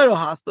don't want to go to a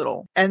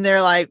hospital. And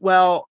they're like,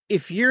 well,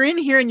 if you're in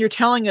here and you're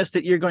telling us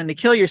that you're going to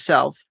kill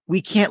yourself,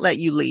 we can't let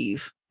you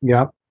leave.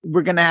 Yep.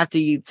 We're going to have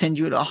to send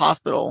you to a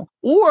hospital,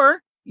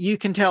 or you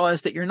can tell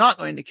us that you're not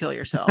going to kill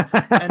yourself.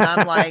 And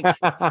I'm like,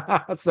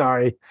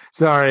 sorry.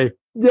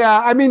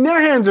 Yeah, I mean, their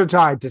hands are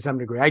tied to some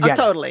degree. I get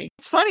it. Totally.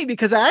 It's funny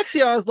because I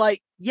was like,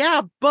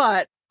 yeah,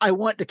 but I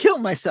want to kill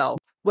myself.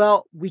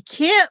 Well, we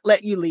can't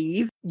let you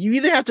leave. You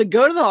either have to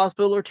go to the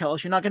hospital or tell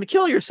us you're not going to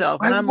kill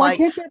yourself. And I'm Why like,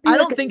 can't there be I like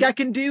don't think I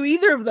can do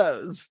either of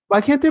those.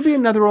 Why can't there be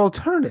another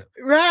alternative?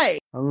 Right.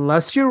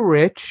 Unless you're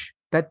rich,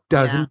 that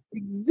doesn't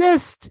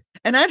exist.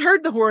 And I'd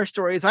heard the horror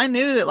stories. I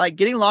knew that like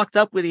getting locked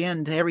up would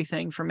end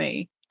everything for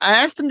me.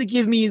 I asked them to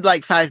give me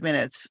like 5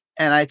 minutes,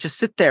 and I just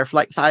sit there for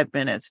like 5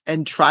 minutes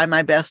and try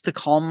my best to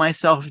calm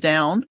myself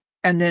down.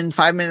 And then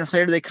 5 minutes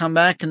later, they come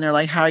back and they're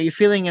like, how are you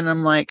feeling? And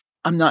I'm like,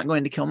 I'm not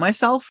going to kill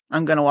myself.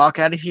 I'm going to walk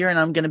out of here and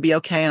I'm going to be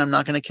okay. And I'm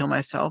not going to kill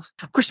myself.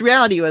 Of course, the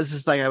reality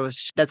was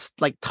that's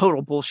like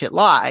total bullshit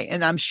lie.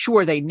 And I'm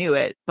sure they knew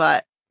it,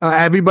 but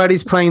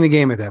everybody's playing the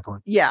game at that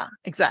point. Yeah,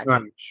 exactly.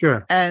 Right,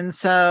 sure. And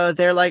so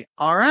they're like,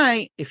 all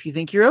right, if you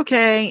think you're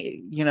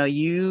okay,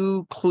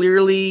 you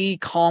clearly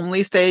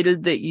calmly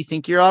stated that you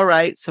think you're all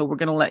right. So we're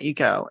going to let you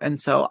go.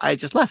 And so I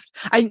just left.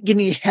 I didn't get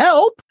any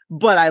help,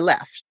 but I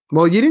left.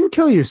 Well, you didn't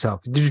kill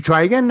yourself. Did you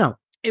try again? No.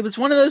 It was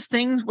one of those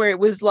things where it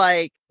was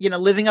like,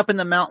 living up in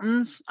the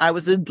mountains. I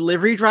was a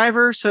delivery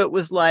driver. So it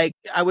was like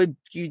I would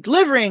be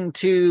delivering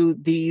to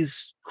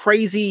these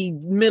crazy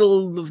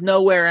middle of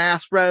nowhere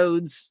ass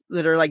roads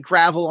that are like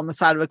gravel on the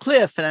side of a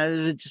cliff. And I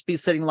would just be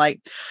sitting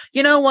like,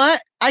 you know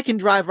what? I can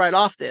drive right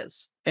off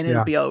this and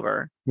it'll be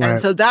over. Right. And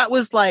so that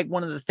was like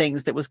one of the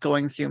things that was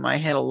going through my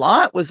head a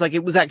lot was like,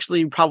 it was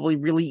actually probably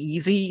really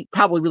easy,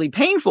 probably really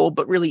painful,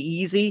 but really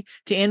easy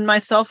to end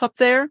myself up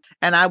there.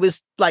 And I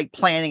was like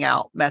planning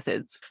out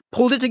methods,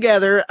 pulled it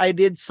together. I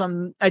did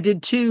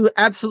 2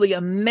 absolutely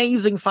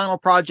amazing final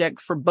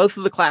projects for both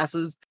of the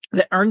classes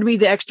that earned me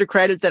the extra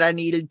credit that I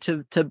needed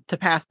to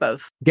pass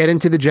both. Get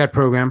into the JET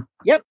program.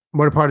 Yep.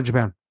 What part of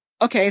Japan?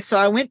 Okay, so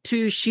I went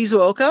to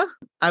Shizuoka.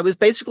 I was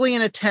basically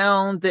in a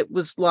town that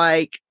was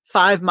like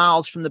 5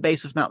 miles from the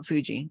base of Mount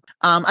Fuji.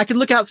 I could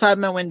look outside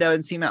my window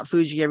and see Mount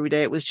Fuji every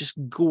day. It was just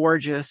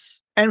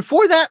gorgeous. And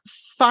for that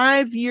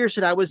 5 years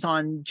that I was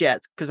on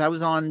JET, because I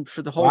was on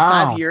for the whole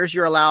 5 years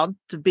you're allowed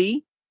to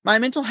be, my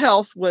mental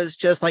health was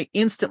just like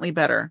instantly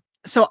better.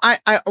 So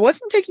I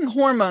wasn't taking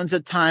hormones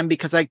at the time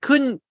because I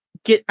couldn't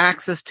get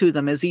access to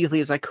them as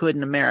easily as I could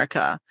in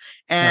America.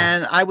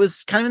 And I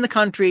was kind of in the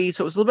country,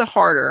 so it was a little bit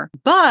harder.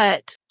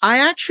 But I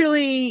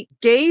actually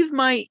gave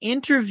my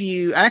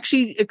interview, I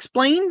actually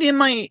explained in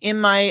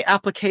my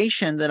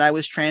application that I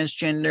was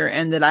transgender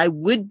and that I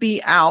would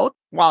be out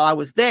while I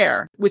was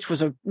there, which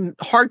was a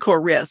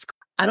hardcore risk.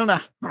 I don't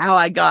know how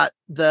I got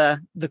the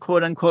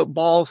quote unquote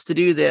balls to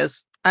do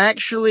this. I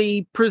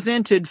actually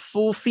presented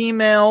full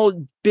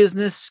female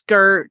business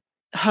skirt,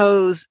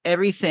 hose,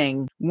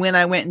 everything when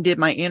I went and did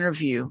my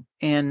interview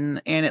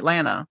in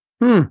Atlanta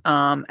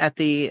at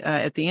the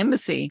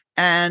embassy.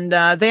 And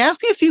they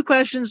asked me a few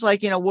questions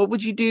like, what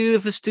would you do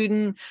if a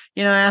student,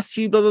 asked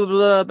you blah, blah,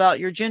 blah about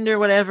your gender,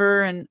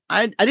 whatever. And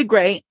I did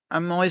great.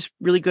 I'm always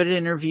really good at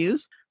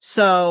interviews.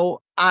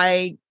 So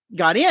I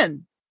got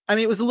in. I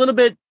mean, it was a little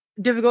bit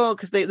difficult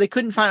because they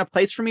couldn't find a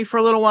place for me for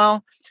a little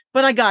while,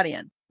 but I got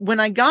in. When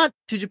I got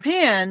to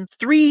Japan,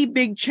 3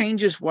 big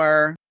changes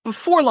were,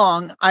 before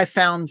long, I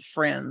found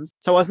friends.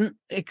 So I wasn't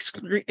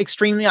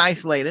extremely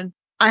isolated.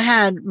 I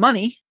had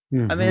money.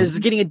 Mm-hmm. I mean, I was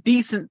getting a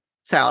decent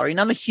salary,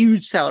 not a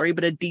huge salary,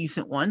 but a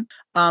decent one,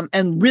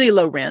 and really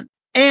low rent.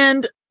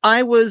 And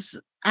I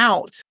was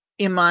out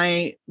in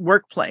my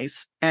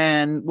workplace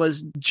and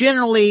was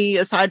generally,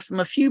 aside from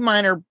a few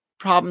minor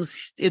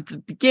problems at the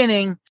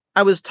beginning,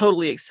 I was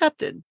totally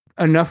accepted.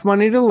 Enough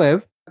money to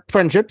live,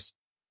 friendships,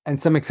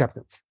 and some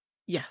acceptance.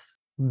 Yes.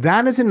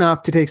 That is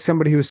enough to take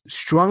somebody who's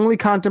strongly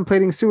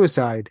contemplating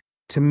suicide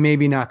to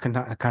maybe not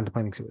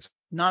contemplating suicide.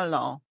 Not at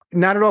all.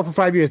 Not at all for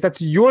 5 years.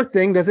 That's your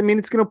thing. Doesn't mean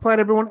it's going to apply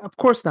to everyone. Of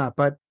course not.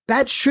 But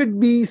that should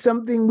be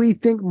something we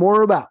think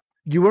more about.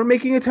 You were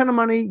making a ton of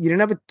money. You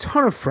didn't have a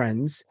ton of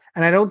friends.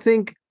 And I don't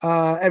think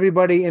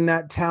everybody in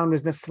that town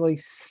was necessarily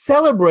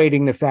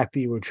celebrating the fact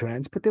that you were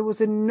trans, but there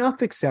was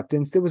enough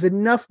acceptance. There was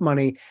enough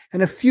money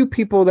and a few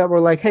people that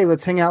were like, hey,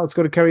 let's hang out. Let's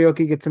go to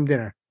karaoke, get some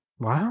dinner.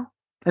 Wow.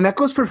 And that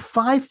goes for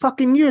 5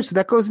 fucking years. So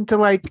that goes into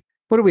like,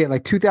 what are we at?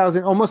 Like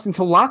 2000, almost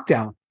until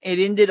lockdown. It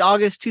ended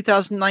August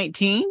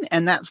 2019.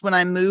 And that's when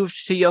I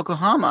moved to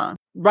Yokohama.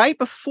 Right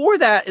before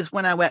that is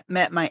when I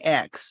met my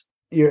ex.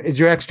 Is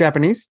your ex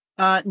Japanese?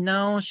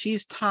 No,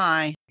 she's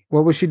Thai.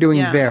 What was she doing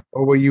there?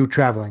 Or were you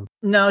traveling?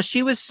 No,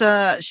 she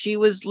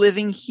was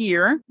living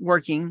here,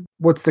 working.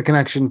 What's the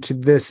connection to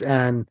this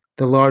and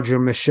the larger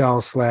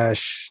Michelle /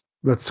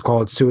 let's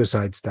call it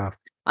suicide stuff?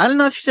 I don't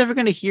know if she's ever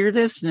going to hear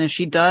this. And if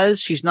she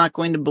does, she's not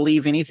going to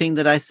believe anything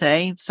that I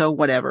say. So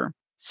whatever.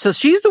 So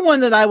she's the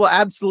one that I will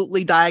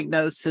absolutely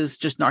diagnose as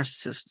just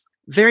narcissist.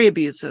 Very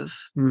abusive,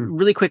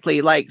 really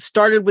quickly, like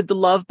started with the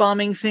love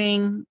bombing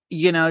thing,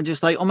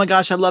 just like, oh my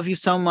gosh, I love you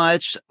so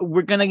much.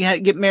 We're going to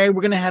get married.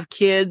 We're going to have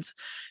kids.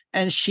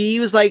 And she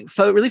was like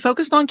really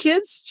focused on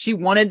kids. She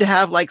wanted to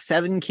have like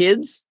 7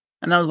 kids.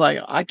 And I was like,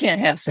 I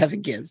can't have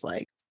 7 kids.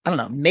 Like, I don't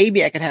know,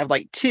 maybe I could have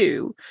like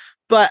 2.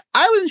 But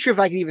I wasn't sure if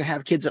I could even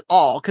have kids at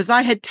all because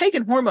I had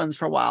taken hormones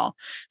for a while.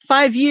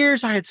 5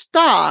 years I had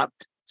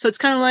stopped. So it's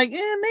kind of like,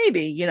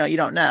 maybe, you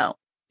don't know.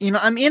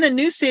 I'm in a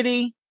new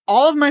city.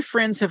 All of my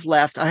friends have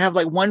left. I have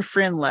like one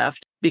friend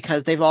left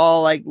because they've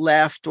all like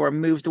left or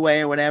moved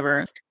away or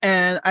whatever.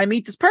 And I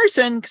meet this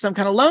person because I'm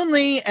kind of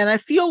lonely. And I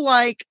feel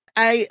like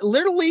I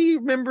literally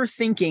remember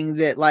thinking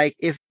that like,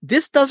 if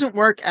this doesn't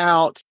work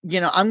out,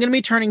 I'm going to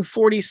be turning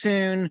 40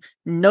 soon.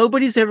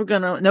 Nobody else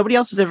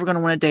is ever going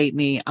to want to date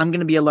me. I'm going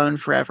to be alone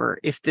forever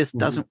if this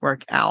doesn't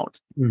work out.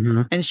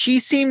 Mm-hmm. And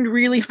she seemed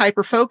really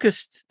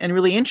hyper-focused and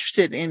really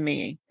interested in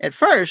me at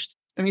first.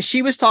 I mean,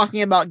 she was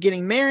talking about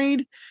getting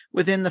married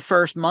within the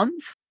first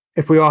month.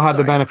 If we all had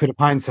the benefit of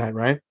hindsight,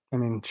 right? I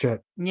mean,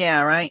 shit.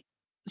 Yeah, right.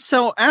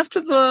 So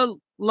after the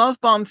love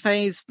bomb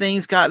phase,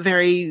 things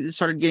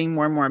started getting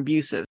more and more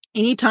abusive.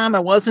 Anytime I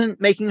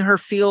wasn't making her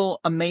feel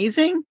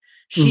amazing,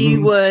 she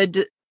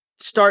would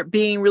start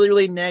being really,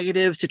 really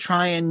negative to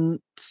try and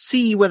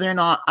see whether or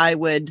not I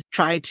would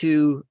try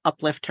to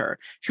uplift her.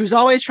 She was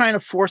always trying to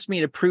force me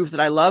to prove that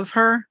I love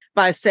her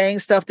by saying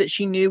stuff that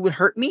she knew would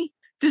hurt me.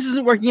 This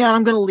isn't working out.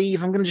 I'm going to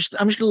leave. I'm just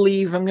going to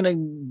leave. I'm going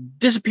to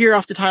disappear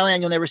off to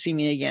Thailand. You'll never see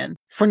me again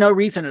for no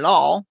reason at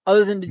all,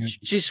 other than to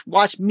just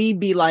watch me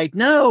be like,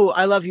 no,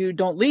 I love you.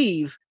 Don't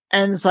leave.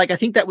 And it's like, I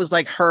think that was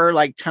like her,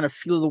 like trying to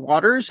feel the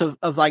waters of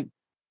like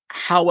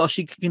how well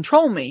she could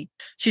control me.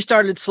 She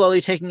started slowly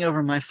taking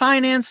over my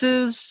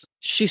finances.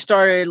 She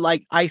started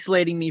like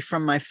isolating me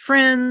from my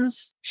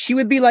friends. She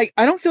would be like,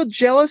 I don't feel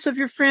jealous of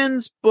your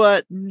friends,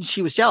 but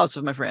she was jealous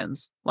of my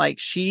friends. Like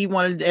she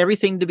wanted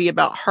everything to be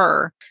about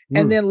her.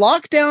 And then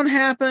lockdown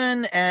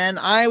happened and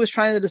I was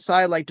trying to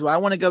decide, like, do I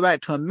want to go back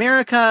to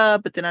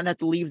America? But then I'd have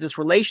to leave this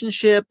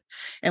relationship.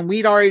 And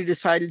we'd already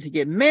decided to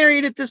get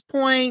married at this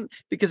point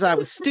because I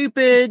was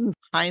stupid.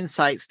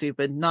 Hindsight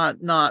stupid, not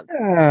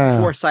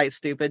foresight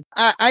stupid.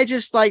 I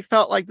just like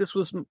felt like this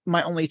was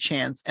my only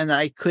chance and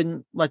I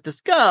couldn't let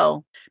this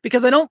go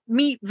because I don't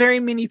meet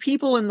very many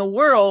people in the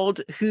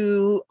world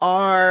who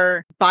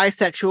are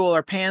bisexual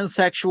or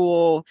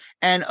pansexual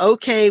and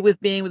okay with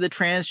being with a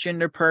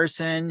transgender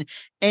person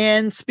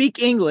and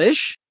speak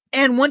English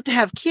and want to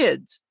have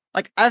kids.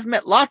 Like I've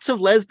met lots of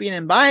lesbian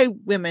and bi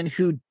women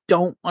who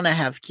don't want to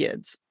have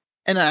kids.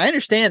 And I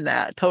understand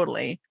that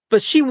totally,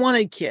 but she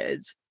wanted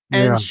kids.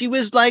 And she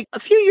was like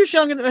a few years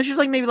younger than me. She was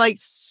like maybe like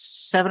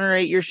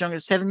 7 years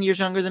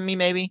younger than me,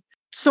 maybe.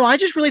 So I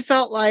just really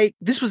felt like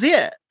this was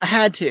it. I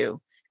had to.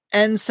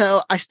 And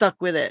so I stuck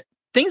with it.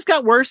 Things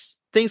got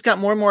worse. Things got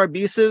more and more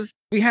abusive.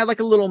 We had like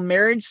a little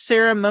marriage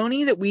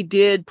ceremony that we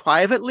did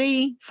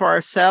privately for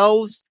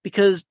ourselves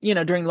because,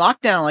 during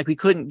lockdown, like we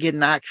couldn't get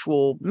an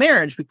actual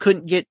marriage.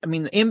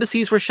 The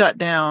embassies were shut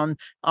down.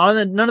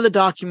 None of the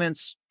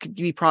documents could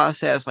be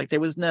processed. Like there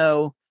was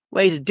no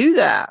way to do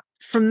that.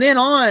 From then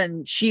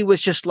on, she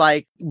was just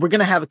like, we're going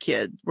to have a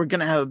kid. We're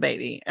going to have a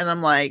baby. And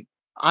I'm like,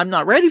 I'm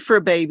not ready for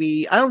a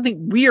baby. I don't think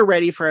we are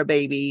ready for a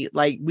baby.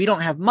 Like, we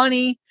don't have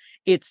money.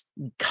 It's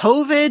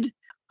COVID.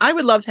 I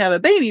would love to have a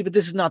baby, but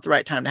this is not the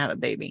right time to have a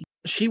baby.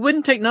 She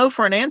wouldn't take no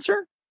for an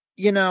answer.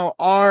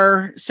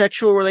 Our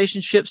sexual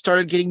relationship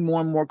started getting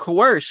more and more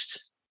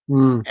coerced.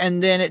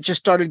 And then it just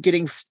started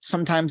getting,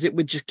 sometimes it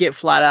would just get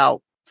flat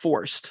out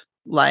forced.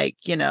 Like,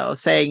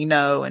 saying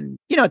no. And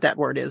you know what that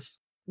word is.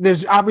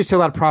 There's obviously a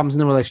lot of problems in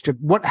the relationship.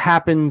 What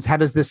happens? How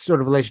does this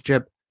sort of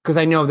relationship, because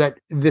I know that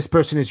this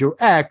person is your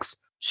ex.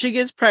 She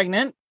gets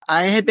pregnant.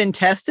 I had been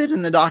tested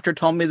and the doctor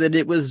told me that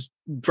it was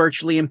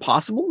virtually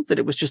impossible, that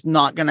it was just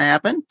not going to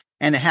happen.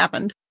 And it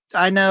happened.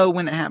 I know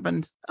when it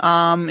happened.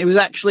 It was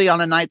actually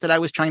on a night that I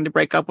was trying to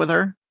break up with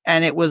her.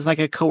 And it was like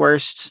a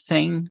coerced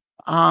thing.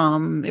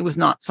 It was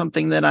not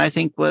something that I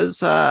think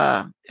was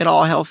at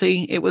all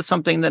healthy. It was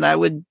something that I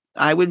would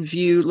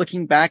view,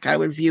 looking back, I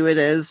would view it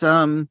as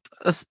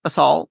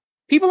assault.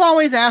 People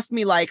always ask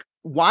me, like,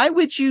 why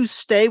would you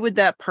stay with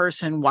that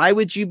person? Why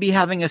would you be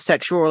having a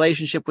sexual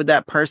relationship with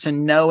that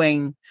person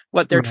knowing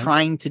what they're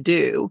trying to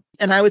do?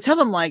 And I would tell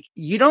them, like,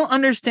 you don't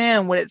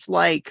understand what it's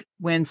like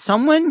when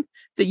someone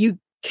that you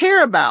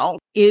care about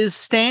is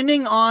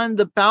standing on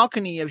the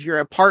balcony of your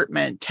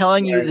apartment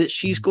telling you that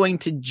she's going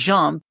to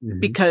jump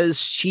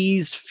because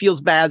she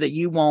feels bad that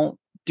you won't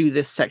do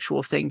this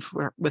sexual thing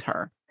with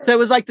her. So it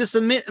was like this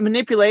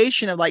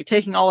manipulation of like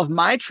taking all of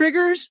my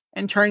triggers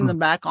and turning them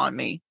back on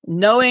me,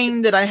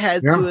 knowing that I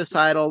had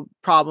suicidal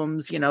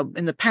problems,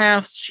 in the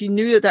past. She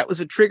knew that was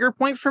a trigger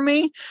point for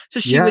me. So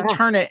she would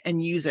turn it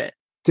and use it.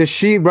 Does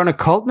she run a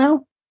cult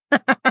now?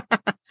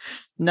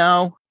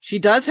 No, she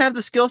does have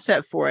the skill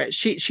set for it.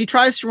 She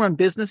tries to run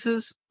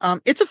businesses.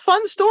 It's a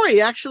fun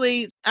story,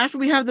 actually. After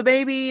we have the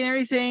baby and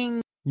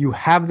everything. You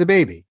have the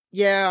baby?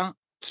 Yeah.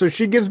 So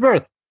she gives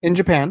birth in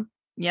Japan.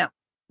 Yeah.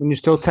 When you're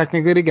still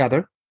technically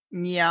together.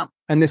 Yeah.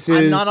 And this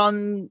I'm not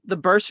on the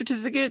birth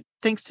certificate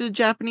thanks to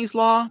Japanese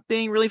law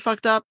being really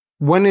fucked up.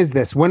 When is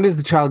this? When does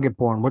the child get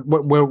born?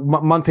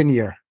 What month and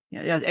year?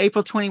 Yeah,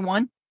 April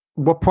 21.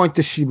 What point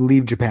does she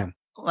leave Japan?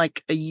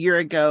 Like a year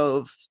ago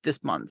of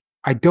this month.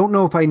 I don't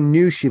know if I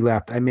knew she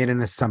left. I made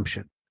an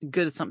assumption.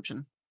 Good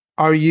assumption.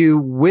 Are you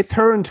with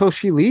her until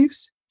she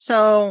leaves?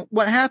 So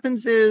what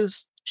happens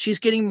is she's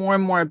getting more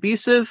and more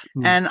abusive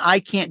and I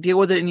can't deal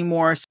with it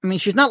anymore. I mean,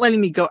 she's not letting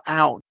me go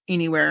out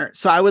anywhere.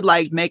 So I would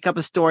like make up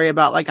a story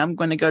about like, I'm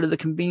going to go to the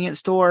convenience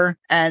store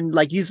and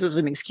like use this as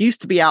an excuse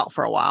to be out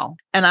for a while.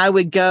 And I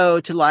would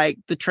go to like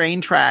the train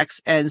tracks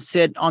and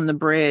sit on the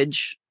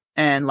bridge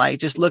and like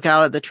just look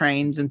out at the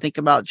trains and think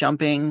about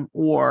jumping.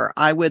 Or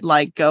I would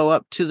like go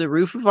up to the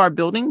roof of our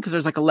building because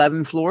there's like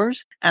 11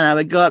 floors, and I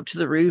would go up to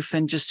the roof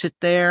and just sit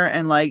there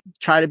and like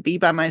try to be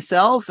by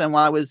myself. And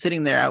while I was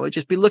sitting there, I would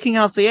just be looking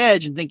out the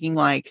edge and thinking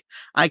like,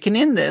 I can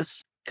end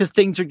this because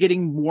things are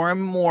getting more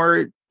and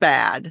more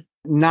bad.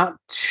 Not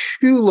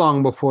too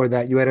long before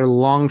that, you had a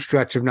long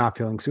stretch of not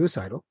feeling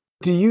suicidal.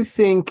 Do you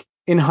think,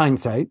 in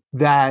hindsight,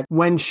 that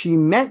when she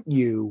met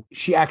you,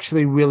 she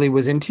actually really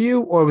was into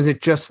you? Or was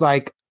it just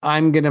like,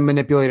 I'm going to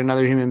manipulate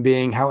another human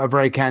being however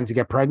I can to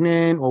get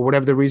pregnant, or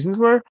whatever the reasons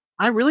were?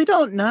 I really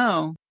don't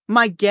know.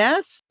 My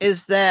guess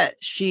is that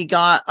she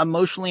got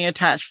emotionally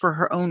attached for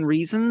her own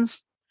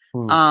reasons,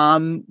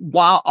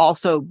 while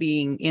also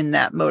being in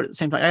that mode at the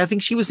same time. I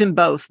think she was in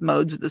both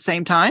modes at the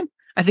same time.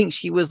 I think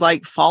she was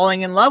like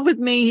falling in love with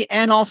me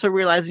and also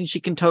realizing she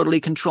can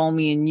totally control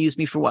me and use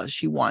me for what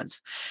she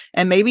wants.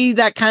 And maybe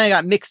that kind of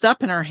got mixed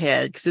up in her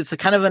head because it's a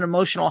kind of an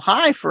emotional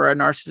high for a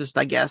narcissist,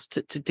 I guess,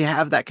 to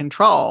have that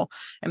control.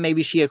 And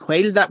maybe she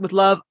equated that with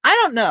love. I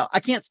don't know. I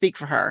can't speak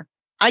for her.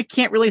 I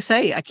can't really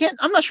say.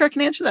 I'm not sure I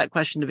can answer that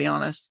question, to be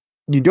honest.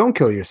 You don't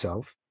kill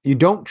yourself. You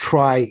don't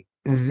try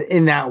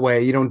in that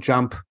way. You don't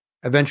jump.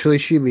 Eventually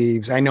she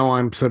leaves. I know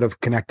I'm sort of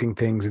connecting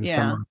things in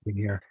some way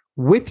here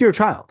with your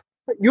child.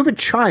 You have a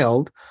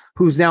child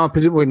who's now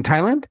presumably in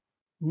Thailand?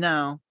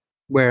 No.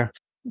 Where?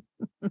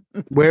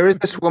 Where is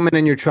this woman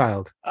and your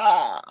child?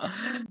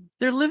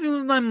 They're living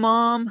with my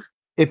mom.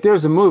 If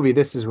there's a movie,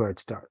 this is where it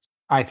starts,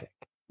 I think.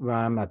 Well,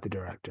 I'm not the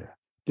director.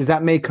 Does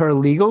that make her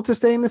legal to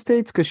stay in the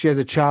States because she has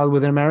a child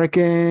with an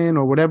American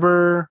or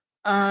whatever?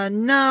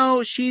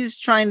 No, she's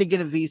trying to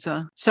get a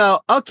visa.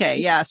 So, okay.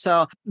 Yeah.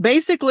 So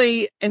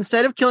basically,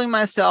 instead of killing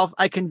myself,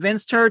 I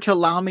convinced her to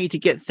allow me to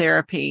get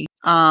therapy,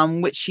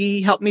 which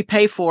she helped me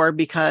pay for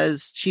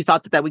because she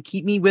thought that would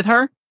keep me with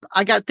her.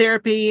 I got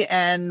therapy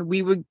and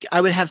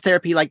I would have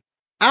therapy like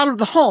out of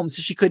the home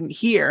so she couldn't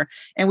hear.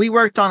 And we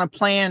worked on a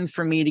plan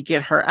for me to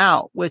get her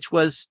out, which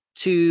was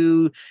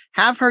to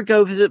have her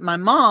go visit my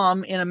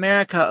mom in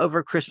America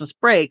over Christmas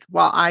break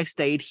while I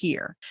stayed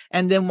here.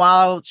 And then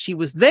while she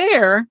was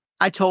there,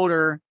 I told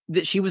her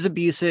that she was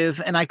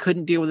abusive and I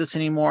couldn't deal with this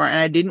anymore. And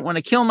I didn't want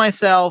to kill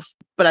myself,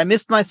 but I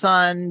missed my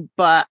son,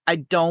 but I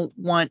don't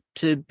want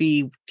to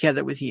be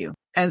together with you.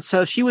 And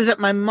so she was at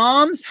my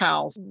mom's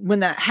house when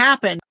that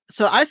happened.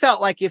 So I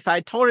felt like if I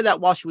told her that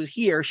while she was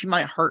here, she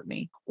might hurt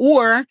me,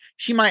 or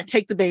she might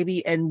take the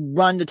baby and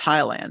run to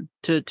Thailand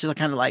to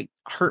kind of like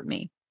hurt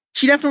me.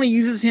 She definitely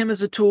uses him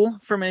as a tool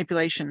for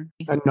manipulation.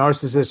 A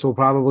narcissist will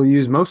probably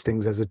use most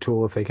things as a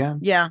tool if they can.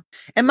 Yeah.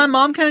 And my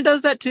mom kind of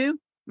does that too.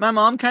 My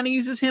mom kind of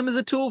uses him as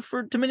a tool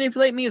to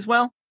manipulate me as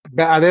well.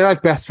 Are they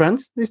like best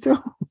friends, these two?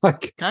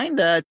 Like, kind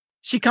of.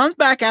 She comes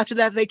back after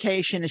that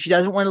vacation and she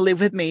doesn't want to live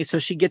with me. So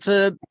she gets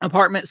an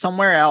apartment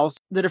somewhere else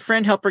that a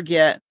friend helped her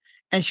get.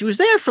 And she was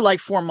there for like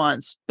 4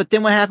 months. But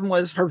then what happened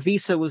was her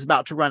visa was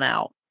about to run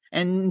out.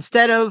 And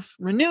instead of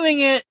renewing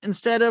it,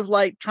 instead of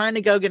like trying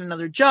to go get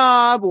another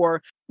job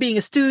or being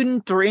a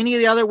student or any of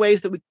the other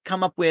ways that we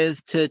come up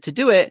with to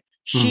do it,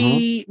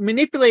 she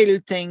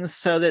manipulated things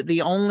so that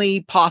the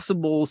only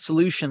possible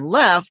solution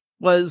left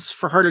was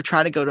for her to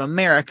try to go to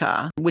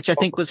America, which I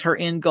think was her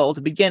end goal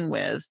to begin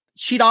with.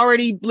 She'd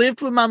already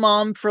lived with my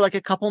mom for like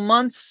a couple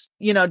months,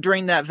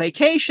 during that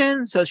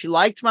vacation. So she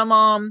liked my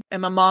mom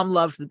and my mom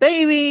loved the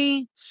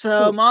baby.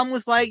 So mom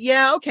was like,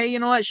 yeah, okay, you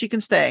know what? She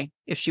can stay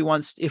if she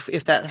wants,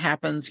 if that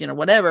happens,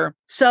 whatever.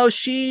 So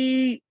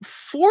she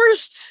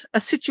forced a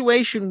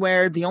situation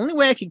where the only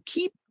way I could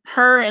keep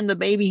her and the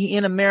baby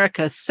in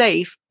America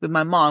safe with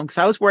my mom, because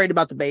I was worried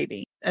about the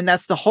baby. And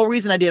that's the whole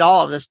reason I did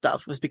all of this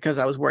stuff, was because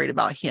I was worried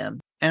about him.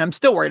 And I'm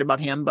still worried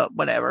about him, but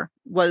whatever,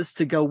 was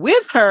to go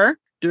with her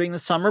during the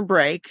summer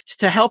break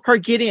to help her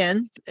get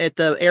in at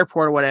the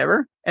airport or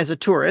whatever as a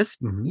tourist.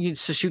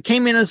 So she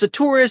came in as a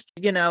tourist,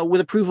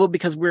 with approval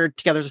because we're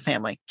together as a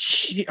family.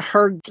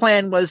 Her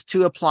plan was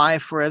to apply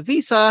for a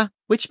visa,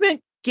 which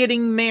meant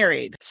getting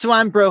married. So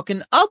I'm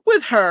broken up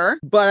with her,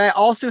 but I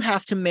also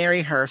have to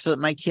marry her so that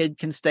my kid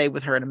can stay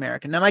with her in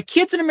America. Now, my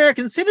kid's an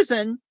American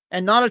citizen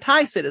and not a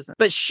Thai citizen,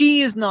 but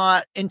she is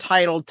not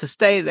entitled to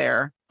stay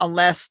there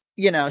unless,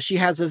 she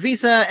has a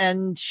visa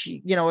and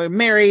she, we're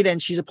married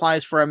and she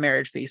applies for a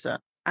marriage visa.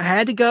 I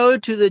had to go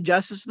to the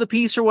Justice of the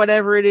Peace or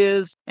whatever it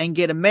is and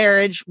get a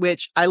marriage,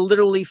 which I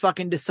literally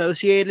fucking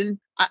dissociated.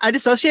 I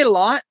dissociate a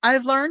lot,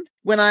 I've learned.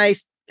 When I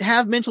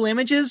have mental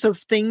images of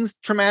things,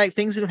 traumatic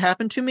things that have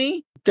happened to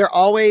me, they're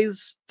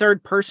always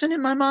third person in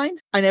my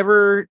mind. I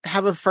never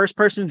have a first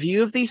person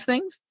view of these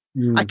things.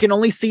 I can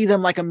only see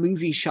them like a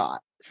movie shot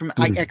from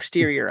like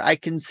exterior. I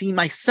can see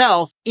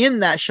myself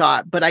in that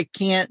shot, but I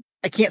can't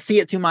see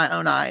it through my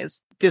own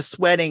eyes. This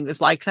wedding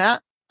is like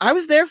that. I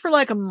was there for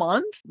like a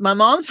month. My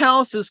mom's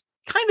house is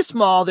kind of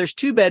small. There's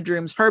 2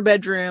 bedrooms, her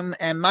bedroom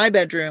and my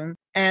bedroom.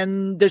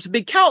 And there's a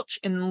big couch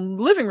in the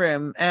living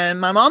room. And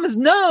my mom has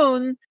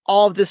known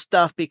all of this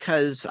stuff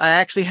because I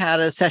actually had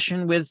a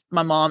session with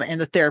my mom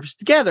and the therapist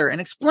together and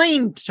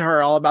explained to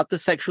her all about the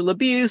sexual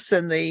abuse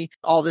and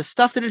all this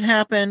stuff that had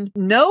happened.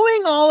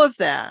 Knowing all of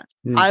that,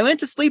 I went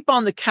to sleep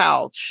on the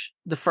couch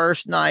the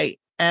first night.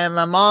 And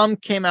my mom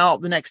came out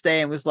the next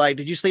day and was like,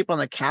 "Did you sleep on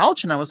the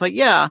couch?" And I was like,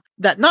 "Yeah."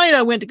 That night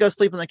I went to go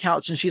sleep on the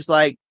couch and she's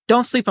like,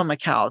 "Don't sleep on my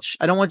couch.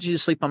 I don't want you to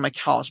sleep on my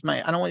couch.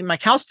 I don't want my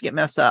couch to get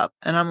messed up."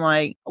 And I'm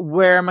like,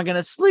 "Where am I going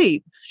to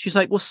sleep?" She's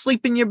like, "Well,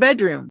 sleep in your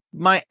bedroom.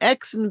 My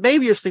ex and the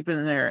baby are sleeping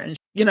in there." And,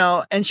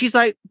 and she's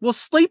like, "Well,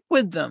 sleep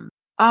with them."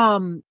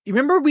 You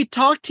remember we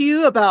talked to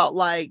you about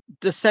like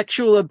the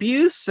sexual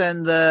abuse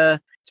and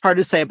it's hard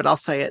to say, but I'll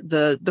say it,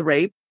 the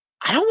rape.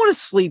 I don't want to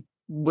sleep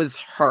with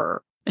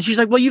her. And she's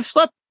like, "Well, you've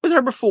slept with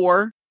her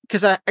before."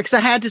 Because I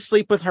had to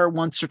sleep with her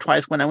once or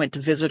twice when I went to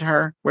visit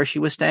her where she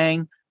was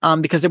staying.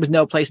 Because there was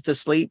no place to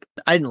sleep.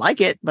 I didn't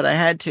like it, but I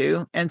had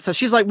to. And so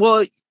she's like,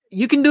 "Well,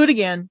 you can do it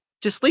again.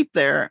 Just sleep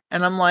there."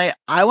 And I'm like,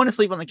 "I want to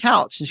sleep on the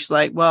couch." And she's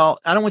like, "Well,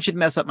 I don't want you to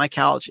mess up my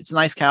couch. It's a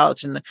nice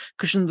couch and the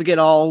cushions will get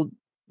all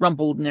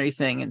rumpled and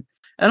everything." And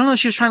I don't know,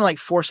 she was trying to like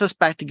force us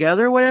back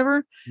together or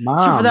whatever. Mom.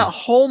 So for that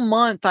whole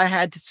month, I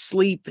had to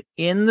sleep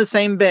in the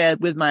same bed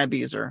with my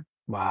abuser.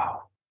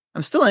 Wow.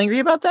 I'm still angry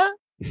about that.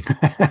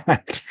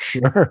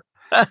 Sure.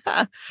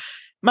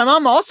 My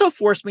mom also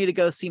forced me to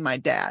go see my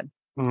dad.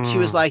 She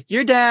was like,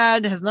 "Your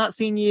dad has not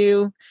seen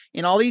you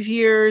in all these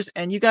years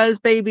and you got his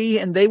baby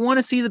and they want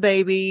to see the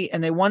baby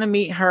and they want to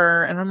meet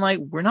her." And I'm like,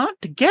 "We're not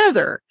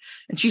together."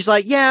 And she's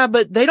like, "Yeah,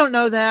 but they don't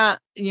know that,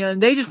 and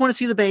they just want to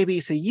see the baby.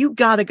 So you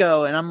got to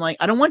go." And I'm like,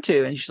 "I don't want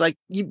to." And she's like,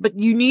 "But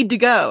you need to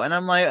go." And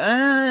I'm like,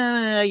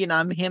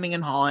 I'm hemming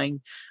and hawing.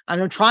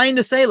 I'm trying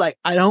to say like,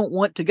 I don't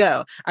want to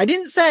go. I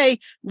didn't say,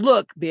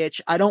 "Look,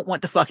 bitch, I don't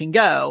want to fucking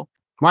go."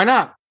 Why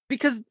not?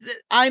 Because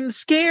I'm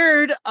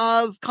scared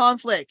of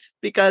conflict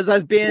because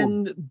I've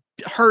been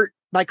hurt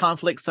by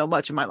conflict so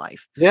much in my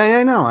life.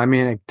 Yeah, no. I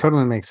mean, it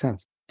totally makes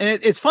sense. And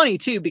it's funny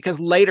too, because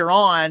later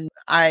on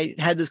I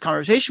had this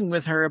conversation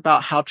with her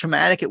about how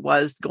traumatic it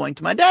was going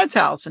to my dad's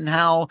house and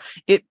how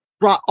it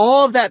brought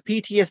all of that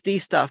PTSD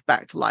stuff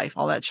back to life,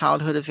 all that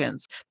childhood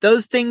events.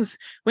 Those things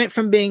went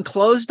from being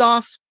closed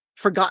off,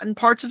 forgotten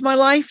parts of my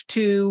life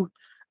to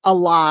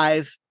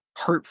alive,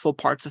 hurtful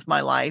parts of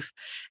my life.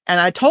 And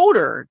I told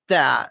her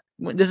that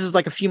this is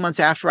like a few months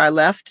after I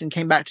left and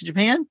came back to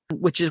Japan,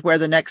 which is where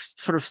the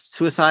next sort of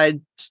suicide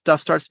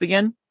stuff starts to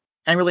begin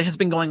and really has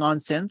been going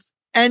on since.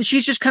 And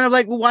she's just kind of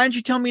like, "Well, why didn't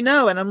you tell me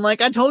no?" And I'm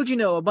like, "I told you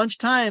no a bunch of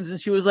times."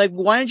 And she was like,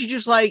 "Why didn't you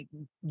just like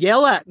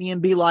yell at me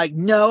and be like,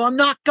 'No, I'm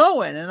not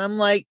going'?" And I'm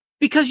like,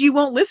 "Because you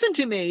won't listen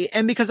to me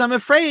and because I'm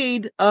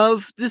afraid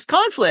of this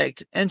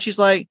conflict." And she's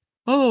like,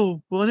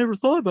 "Oh, well, I never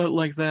thought about it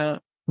like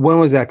that." When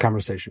was that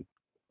conversation?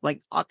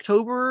 Like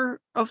October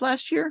of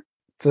last year.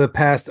 For the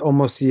past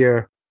almost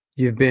year,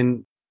 you've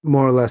been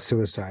more or less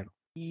suicidal.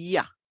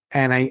 Yeah.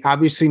 And I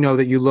obviously know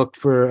that you looked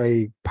for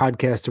a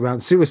podcast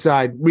around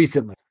suicide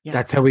recently. Yeah.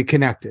 That's how we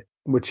connected,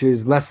 which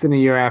is less than a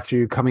year after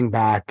you coming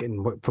back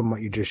and from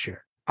what you just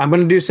shared. I'm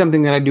going to do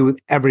something that I do with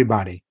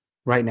everybody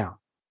right now,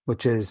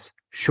 which is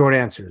short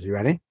answers. You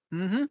ready?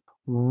 Mm-hmm.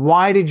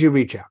 Why did you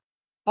reach out?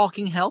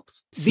 Talking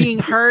helps. Being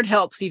heard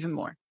helps even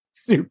more.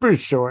 Super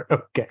short.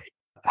 Okay.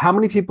 How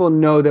many people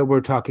know that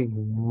we're talking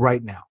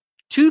right now?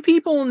 2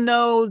 people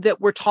know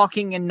that we're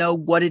talking and know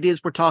what it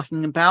is we're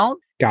talking about.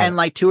 And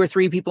like 2 or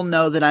 3 people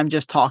know that I'm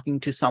just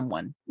talking to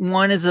someone.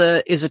 One is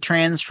a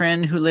trans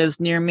friend who lives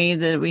near me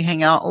that we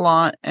hang out a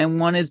lot. And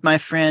one is my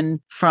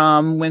friend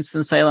from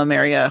Winston-Salem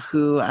area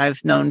who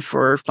I've known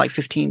for like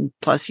 15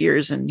 plus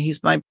years. And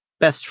he's my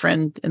best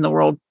friend in the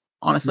world,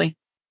 honestly.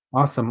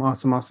 Awesome.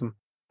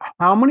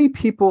 How many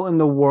people in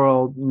the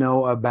world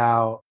know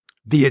about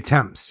the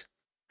attempts?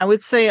 I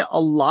would say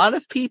a lot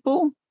of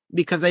people,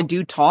 because I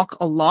do talk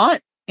a lot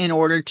in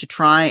order to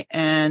try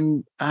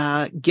and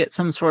get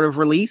some sort of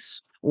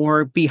release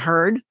or be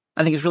heard.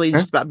 I think it's really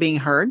just about being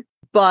heard.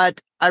 But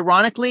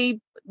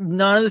ironically,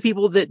 none of the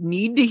people that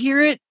need to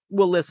hear it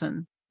will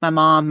listen. My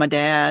mom, my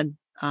dad,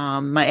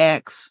 my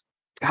ex.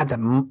 God,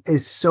 that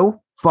is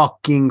so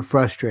fucking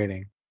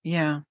frustrating.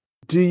 Yeah.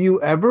 Do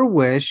you ever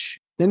wish,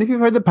 and if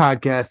you've heard the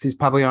podcast, these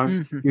probably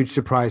aren't huge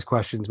surprise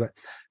questions, but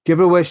do you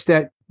ever wish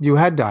that you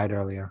had died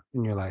earlier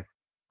in your life?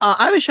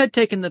 I wish I'd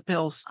taken the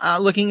pills.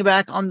 Looking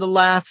back on the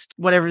last,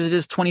 whatever it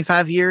is,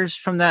 25 years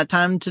from that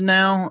time to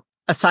now,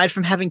 aside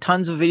from having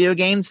tons of video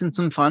games and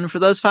some fun for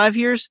those 5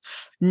 years,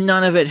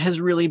 none of it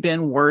has really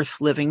been worth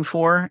living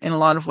for in a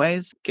lot of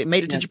ways.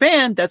 Made it to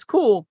Japan. That's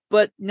cool.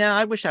 But now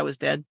I wish I was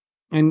dead.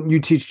 And you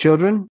teach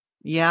children?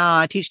 Yeah,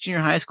 I teach junior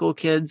high school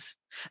kids.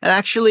 It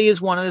actually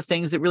is one of the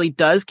things that really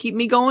does keep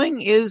me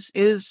going is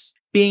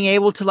being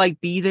able to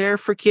like be there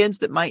for kids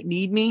that might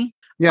need me.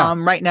 Yeah.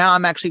 Right now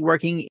I'm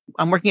working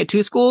at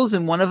 2 schools,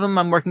 and one of them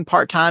I'm working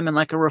part-time in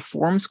like a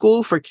reform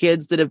school for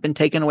kids that have been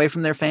taken away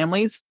from their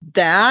families.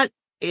 That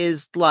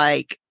is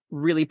like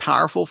really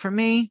powerful for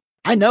me.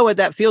 I know what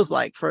that feels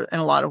like in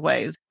a lot of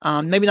ways.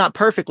 Maybe not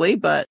perfectly,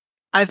 but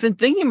I've been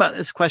thinking about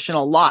this question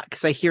a lot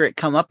because I hear it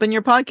come up in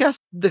your podcast.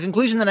 The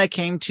conclusion that I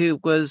came to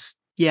was,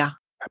 yeah.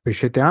 I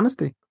appreciate the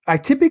honesty. I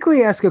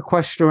typically ask a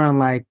question around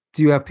like,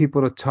 do you have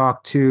people to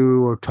talk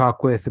to or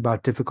talk with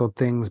about difficult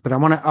things? But I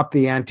want to up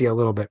the ante a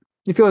little bit.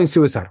 You're feeling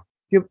suicidal.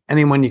 You have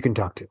anyone you can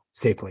talk to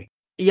safely?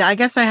 Yeah, I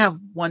guess I have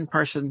one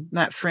person,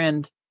 that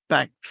friend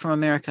back from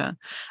America.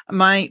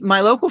 My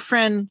local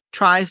friend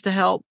tries to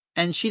help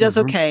and she does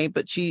okay,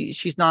 but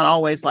she's not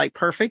always like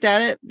perfect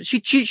at it.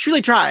 She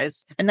truly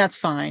tries and that's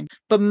fine.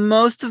 But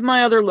most of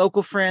my other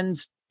local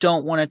friends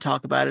don't want to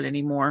talk about it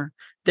anymore.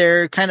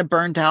 They're kind of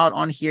burnt out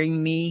on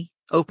hearing me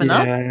open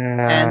up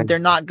and they're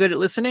not good at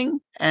listening.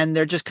 And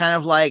they're just kind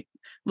of like,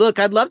 look,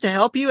 I'd love to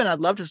help you and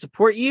I'd love to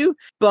support you,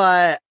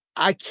 but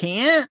I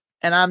can't.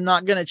 And I'm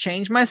not going to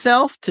change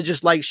myself to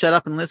just like shut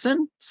up and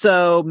listen.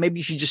 So maybe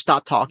you should just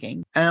stop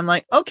talking. And I'm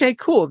like, okay,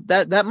 cool.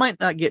 That might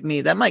not get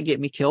me. That might get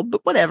me killed,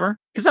 but whatever.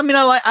 Because I mean,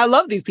 I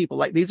love these people.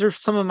 Like these are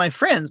some of my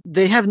friends.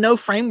 They have no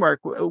framework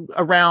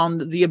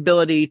around the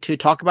ability to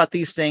talk about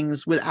these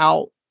things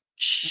without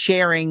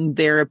sharing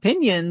their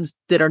opinions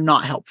that are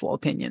not helpful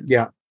opinions.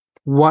 Yeah.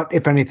 What,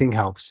 if anything,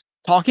 helps?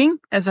 Talking,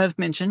 as I've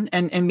mentioned,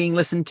 and being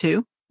listened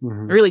to.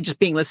 Really just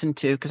being listened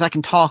to, because I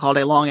can talk all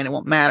day long and it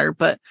won't matter.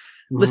 But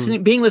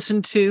being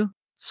listened to,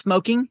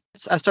 smoking.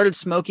 I started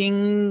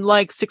smoking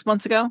like 6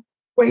 months ago.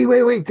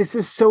 Wait. This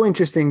is so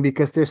interesting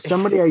because there's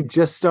somebody I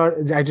just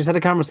had a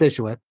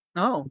conversation with.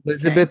 Oh,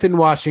 Elizabeth in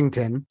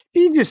Washington.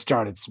 She just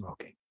started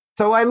smoking.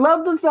 So I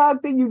love the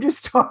fact that you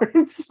just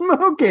started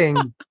smoking.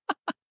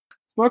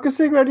 Smoke a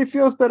cigarette, it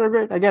feels better.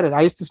 Great. I get it.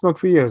 I used to smoke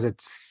for years.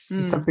 It's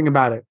something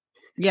about it.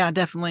 Yeah,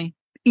 definitely.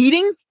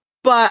 Eating.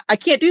 But I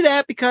can't do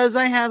that because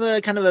I have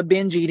a kind of a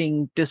binge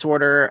eating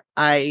disorder.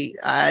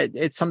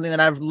 It's something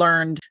that I've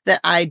learned that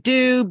I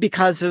do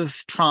because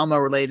of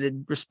trauma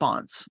related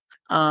response.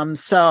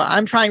 So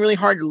I'm trying really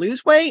hard to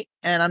lose weight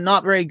and I'm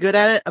not very good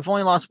at it. I've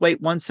only lost weight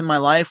once in my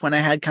life when I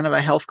had kind of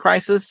a health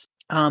crisis.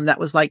 That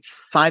was like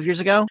 5 years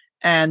ago.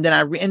 And then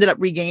I ended up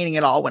regaining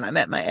it all when I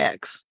met my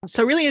ex.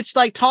 So really it's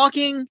like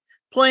talking,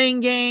 playing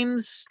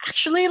games,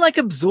 actually like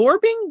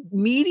absorbing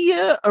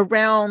media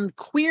around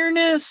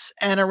queerness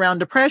and around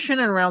depression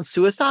and around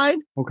suicide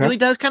really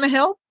does kind of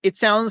help. It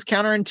sounds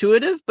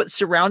counterintuitive, but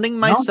surrounding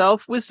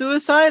myself with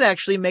suicide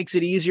actually makes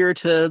it easier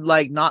to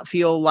like not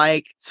feel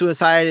like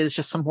suicide is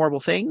just some horrible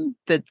thing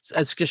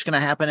that's just going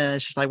to happen and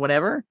it's just like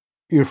whatever.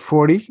 You're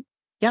 40?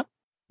 Yep.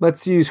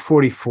 Let's use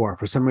 44.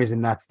 For some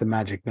reason, that's the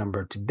magic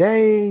number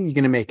today. You're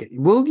going to make it.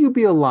 Will you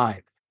be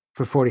alive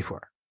for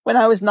 44? When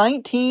I was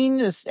 18,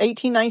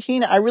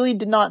 19, I really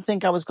did not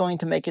think I was going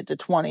to make it to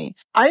 20.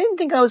 I didn't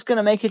think I was going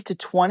to make it to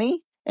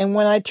 20. And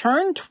when I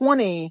turned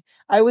 20,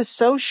 I was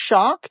so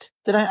shocked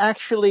that I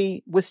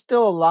actually was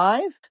still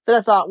alive that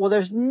I thought, well,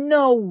 there's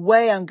no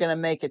way I'm going to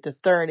make it to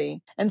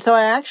 30. And so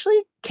I actually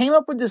came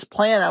up with this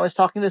plan. I was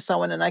talking to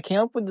someone and I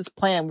came up with this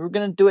plan. We were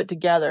going to do it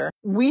together.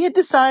 We had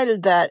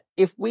decided that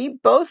if we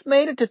both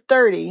made it to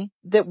 30,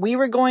 that we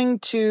were going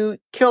to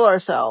kill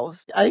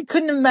ourselves. I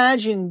couldn't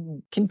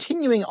imagine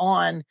continuing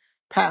on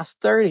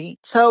past 30.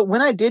 So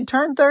when I did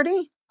turn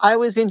 30, I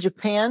was in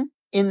Japan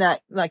in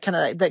that like kind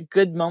of that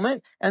good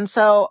moment. And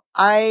so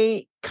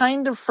I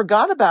kind of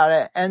forgot about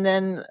it. And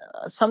then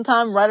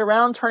sometime right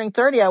around turning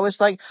 30, I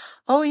was like,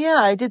 oh yeah,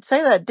 I did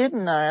say that,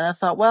 didn't I? And I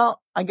thought,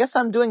 well, I guess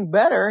I'm doing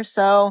better.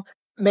 So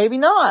maybe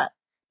not.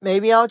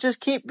 Maybe I'll just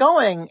keep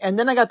going. And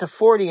then I got to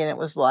 40 and it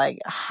was like,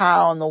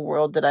 how in the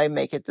world did I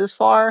make it this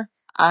far?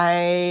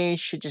 I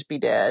should just be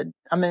dead.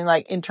 I mean,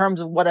 like in terms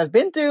of what I've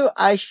been through,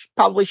 I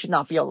probably should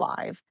not be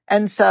alive.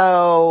 And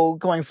so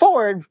going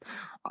forward,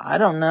 I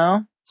don't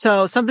know.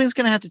 So something's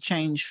going to have to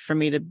change for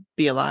me to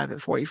be alive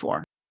at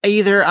 44.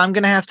 Either I'm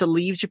going to have to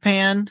leave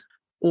Japan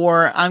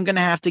or I'm going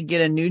to have to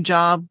get a new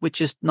job,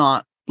 which is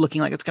not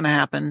looking like it's going to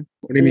happen.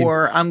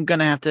 Or I'm going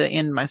to have to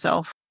end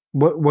myself.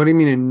 What do you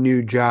mean a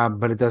new job,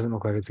 but it doesn't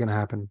look like it's going to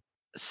happen?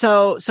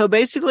 So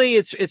basically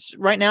it's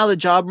right now the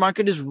job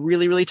market is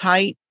really, really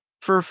tight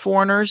for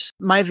foreigners.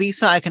 My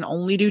visa, I can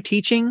only do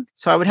teaching.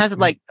 So I would have to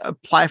like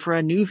apply for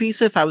a new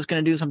visa if I was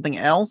going to do something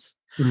else.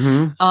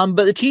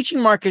 But the teaching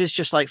market is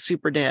just like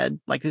super dead.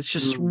 Like it's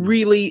just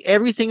really,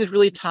 everything is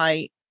really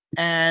tight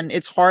and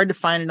it's hard to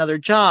find another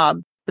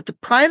job. But the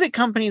private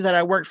company that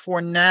I work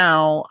for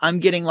now, I'm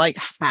getting like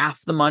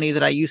half the money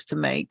that I used to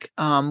make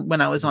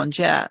when I was on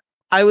Jet.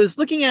 I was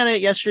looking at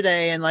it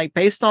yesterday and like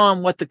based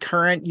on what the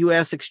current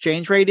US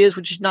exchange rate is,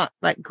 which is not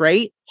that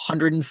great,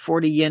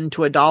 140 yen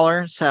to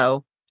 $1.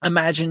 So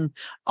imagine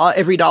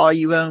every dollar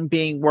you own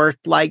being worth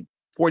like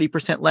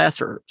 40% less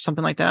or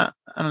something like that.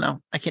 I don't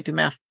know. I can't do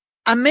math.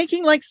 I'm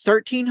making like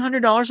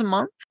 $1,300 a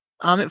month.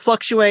 It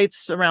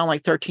fluctuates around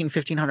like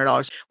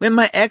 $1,500. When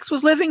my ex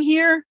was living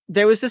here,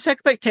 there was this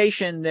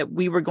expectation that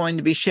we were going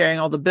to be sharing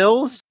all the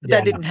bills, but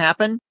that didn't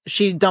happen.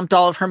 She dumped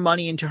all of her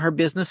money into her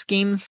business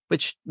schemes,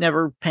 which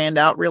never panned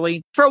out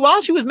really. For a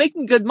while, she was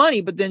making good money,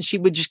 but then she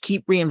would just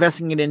keep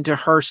reinvesting it into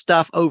her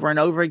stuff over and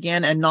over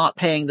again and not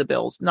paying the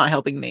bills, not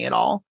helping me at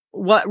all.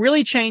 what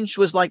really changed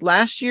was like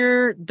last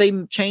year, they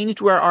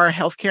changed where our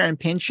healthcare and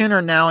pension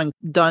are now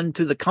done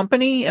through the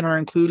company and are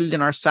included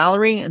in our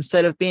salary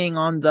instead of being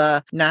on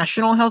the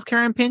national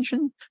healthcare and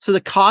pension. So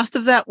the cost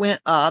of that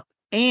went up.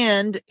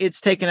 And it's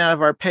taken out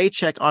of our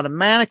paycheck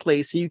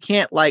automatically. So you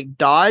can't like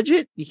dodge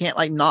it. You can't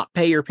like not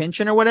pay your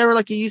pension or whatever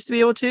like you used to be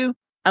able to.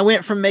 I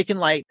went from making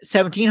like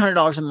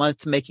 $1,700 a month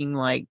to making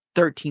like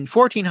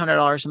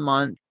 $1,400 a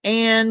month.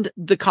 And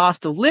the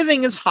cost of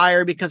living is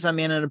higher because I'm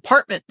in an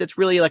apartment that's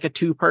really like a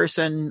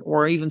 2-person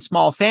or even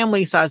small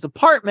family sized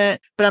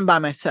apartment, but I'm by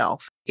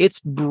myself. It's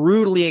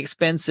brutally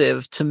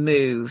expensive to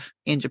move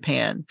in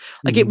Japan.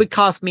 Like it would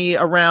cost me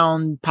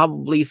around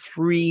probably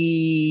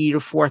 $3,000 to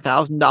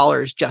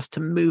 $4,000 just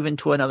to move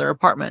into another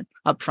apartment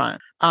up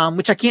front,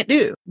 which I can't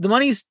do. The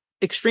money's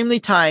extremely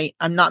tight.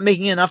 I'm not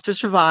making enough to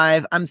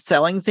survive. I'm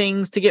selling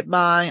things to get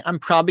by. I'm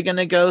probably going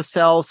to go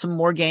sell some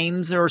more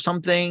games or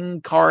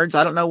something, cards,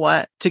 I don't know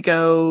what, to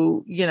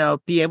go,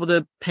 be able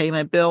to pay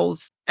my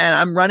bills. And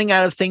I'm running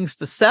out of things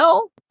to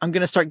sell. I'm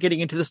going to start getting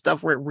into the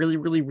stuff where it really,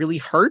 really, really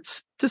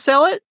hurts to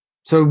sell it.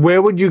 So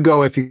where would you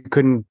go if you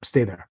couldn't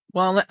stay there?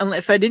 Well,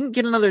 if I didn't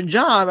get another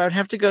job, I would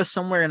have to go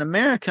somewhere in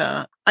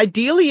America.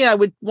 Ideally, I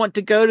would want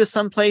to go to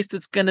some place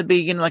that's going to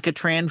be, like a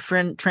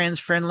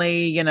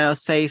trans-friendly,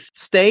 safe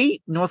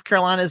state. North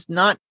Carolina's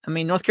not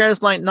like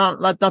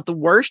not the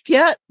worst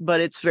yet, but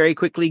it's very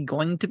quickly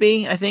going to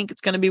be. I think it's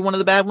going to be one of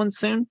the bad ones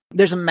soon.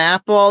 There's a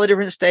map of all the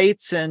different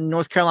states, and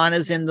North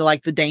Carolina's in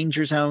the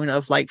danger zone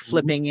of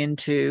flipping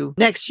into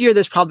next year.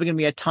 There's probably going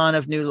to be a ton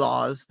of new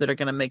laws that are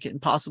going to make it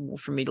impossible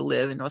for me to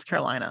live in North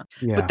Carolina.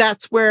 Yeah. But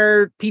that's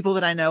where people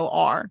that I know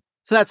are.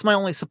 So that's my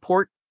only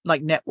support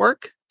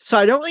network. So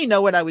I don't really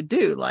know what I would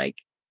do.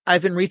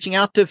 I've been reaching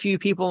out to a few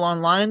people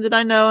online that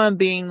I know and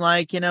being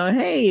like,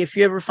 hey, if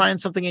you ever find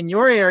something in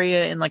your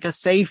area in a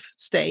safe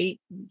state,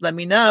 let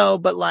me know.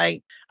 But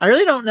I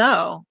really don't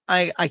know.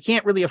 I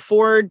can't really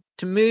afford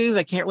to move.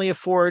 I can't really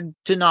afford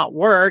to not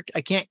work.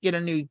 I can't get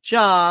a new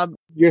job.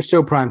 You're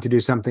so primed to do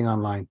something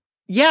online.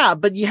 Yeah,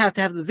 but you have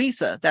to have the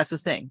visa. That's the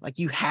thing.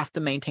 You have to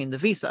maintain the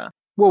visa.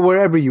 Well,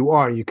 wherever you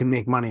are, you can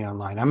make money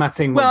online. I'm not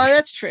saying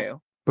that's true.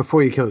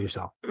 Before you kill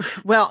yourself.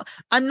 Well,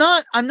 I'm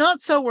not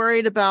so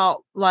worried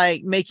about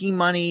making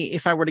money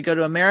if I were to go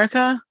to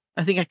America.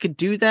 I think I could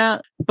do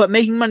that, but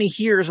making money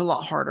here is a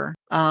lot harder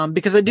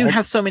because I do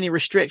have so many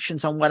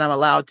restrictions on what I'm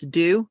allowed to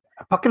do.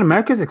 Fucking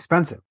America is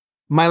expensive.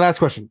 My last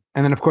question,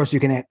 and then of course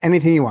you can add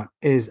anything you want,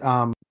 is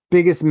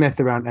biggest myth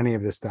around any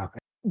of this stuff.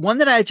 One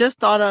that I just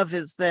thought of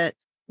is that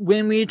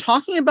when we're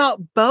talking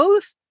about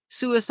both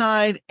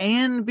suicide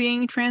and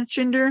being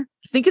transgender,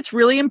 I think it's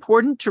really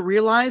important to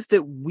realize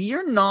that we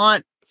are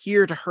not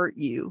here to hurt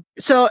you.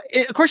 So,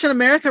 of course, in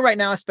America right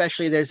now,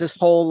 especially, there's this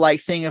whole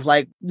thing of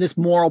this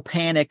moral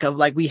panic of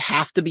we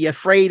have to be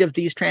afraid of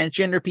these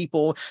transgender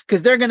people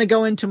because they're going to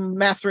go into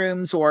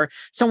bathrooms or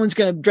someone's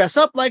going to dress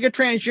up like a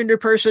transgender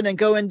person and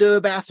go into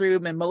a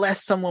bathroom and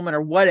molest some woman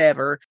or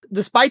whatever.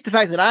 Despite the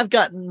fact that I've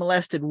gotten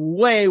molested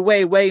way,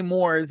 way, way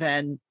more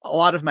than a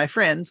lot of my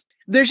friends,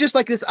 there's just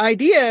this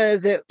idea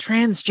that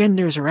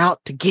transgenders are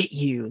out to get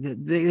you.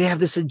 They have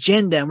this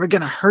agenda and we're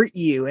going to hurt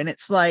you. And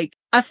it's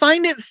I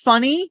find it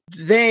funny.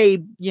 They,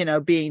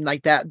 being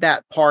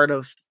that part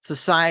of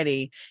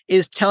society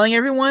is telling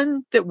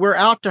everyone that we're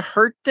out to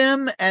hurt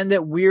them and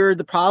that we're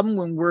the problem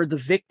when we're the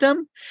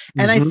victim.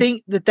 And I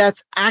think that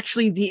that's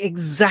actually the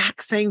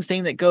exact same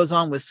thing that goes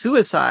on with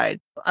suicide.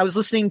 I was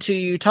listening to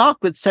you talk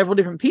with several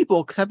different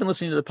people because I've been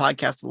listening to the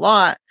podcast a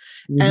lot.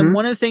 And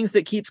one of the things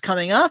that keeps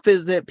coming up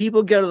is that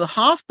people go to the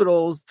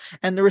hospitals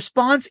and the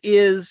response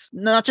is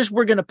not just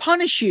we're going to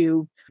punish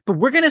you, but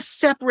we're going to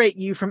separate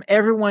you from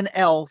everyone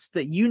else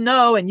that you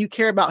know and you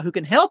care about who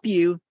can help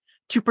you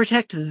to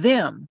protect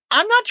them.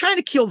 I'm not trying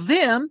to kill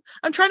them.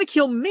 I'm trying to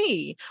kill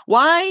me.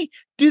 Why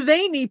do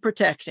they need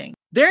protecting?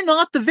 They're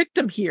not the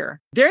victim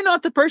here. They're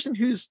not the person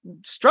who's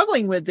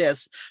struggling with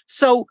this.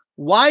 So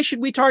why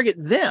should we target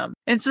them?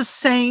 And it's the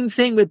same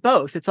thing with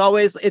both.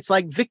 It's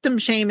like victim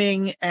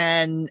shaming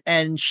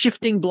and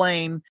shifting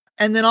blame.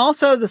 And then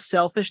also the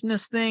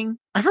selfishness thing.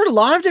 I've heard a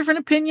lot of different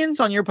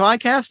opinions on your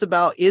podcast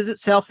about, is it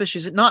selfish?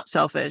 Is it not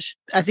selfish?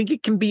 I think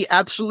it can be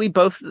absolutely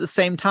both at the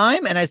same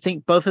time. And I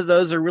think both of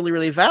those are really,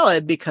 really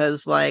valid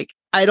because I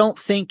don't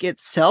think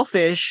it's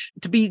selfish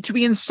to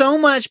be in so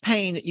much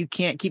pain that you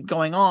can't keep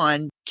going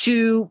on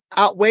to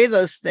outweigh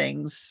those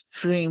things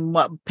between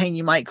what pain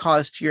you might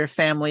cause to your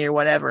family or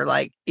whatever.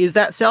 Is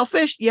that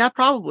selfish? Yeah,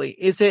 probably.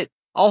 Is it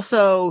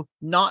also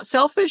not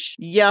selfish?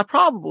 Yeah,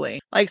 probably.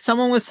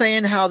 Someone was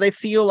saying how they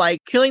feel like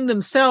killing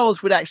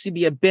themselves would actually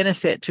be a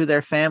benefit to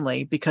their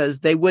family because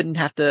they wouldn't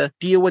have to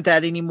deal with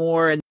that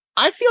anymore. And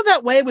I feel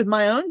that way with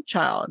my own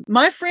child.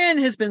 My friend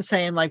has been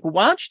saying well,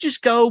 why don't you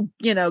just go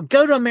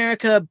to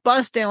America,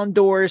 bust down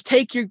doors,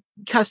 take your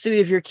custody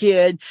of your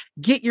kid,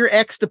 get your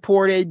ex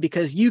deported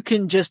because you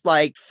can just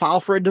file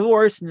for a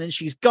divorce and then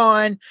she's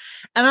gone.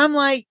 And I'm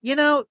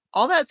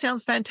all that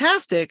sounds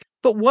fantastic.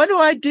 But what do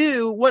I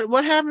do?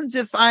 What happens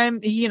if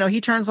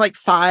he turns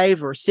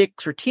 5 or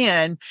 6 or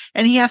 10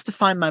 and he has to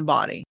find my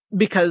body?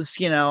 because,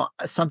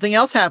 something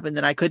else happened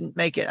and I couldn't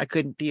make it. I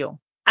couldn't deal.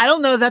 I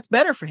don't know if that's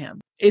better for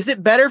him. Is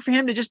it better for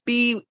him to just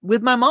be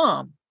with my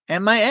mom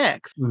and my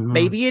ex? Mhm.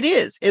 Maybe it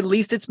is. At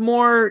least it's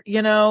more,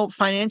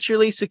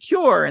 financially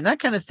secure and that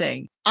kind of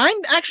thing. I'm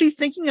actually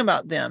thinking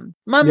about them.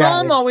 My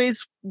mom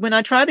always, when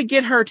I try to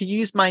get her to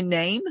use my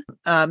name,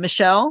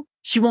 Michelle,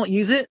 she won't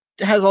use it.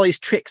 It has all these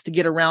tricks to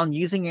get around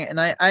using it. And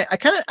I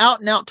kind of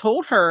out and out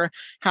told her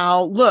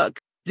how, look,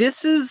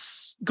 this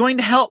is going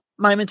to help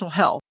my mental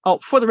health. Oh,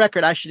 for the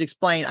record, I should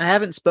explain. I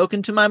haven't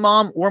spoken to my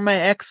mom or my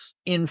ex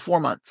in 4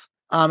 months.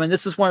 And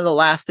this is one of the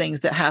last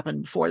things that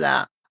happened before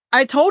that.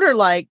 I told her,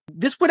 like,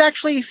 this would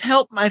actually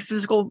help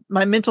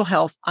my mental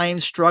health. I am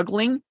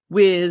struggling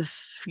with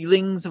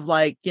feelings of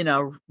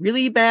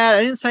really bad.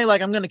 I didn't say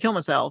like I'm going to kill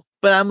myself,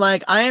 but I'm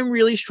like, I am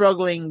really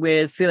struggling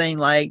with feeling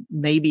like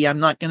maybe I'm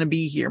not going to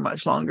be here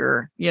much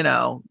longer,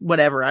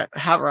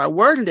 however I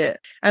worded it.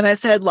 And I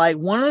said, like,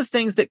 one of the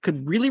things that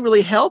could really,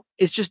 really help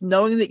is just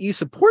knowing that you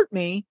support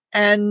me,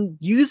 and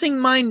using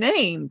my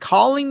name,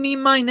 calling me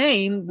my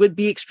name would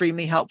be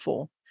extremely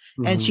helpful.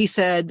 Mm-hmm. And she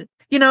said,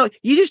 you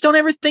just don't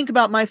ever think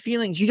about my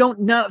feelings. You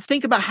don't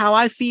think about how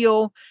I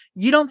feel.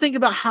 You don't think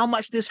about how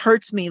much this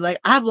hurts me. Like,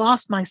 I've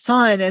lost my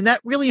son and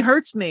that really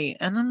hurts me.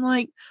 And I'm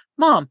like,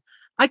 Mom,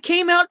 I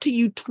came out to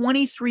you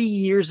 23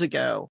 years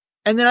ago.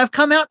 And then I've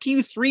come out to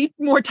you 3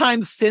 more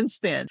times since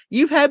then.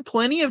 You've had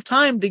plenty of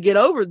time to get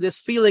over this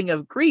feeling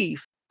of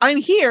grief.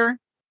 I'm here.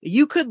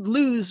 You could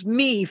lose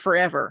me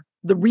forever,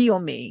 the real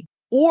me.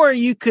 Or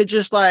you could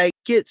just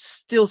get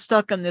still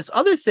stuck on this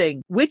other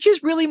thing, which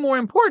is really more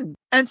important.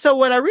 And so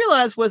what I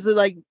realized was that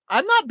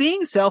I'm not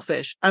being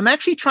selfish. I'm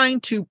actually trying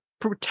to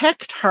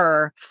protect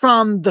her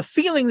from the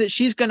feeling that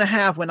she's going to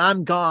have when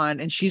I'm gone,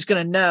 and she's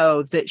going to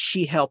know that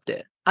she helped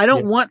it. I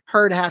don't want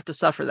her to have to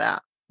suffer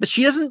that, but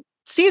she doesn't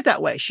see it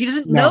that way. She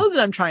doesn't know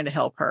that I'm trying to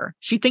help her.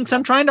 She thinks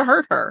I'm trying to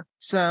hurt her.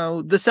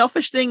 So the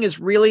selfish thing is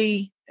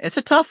it's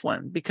a tough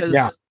one, because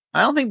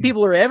I don't think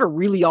people are ever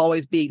really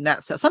always being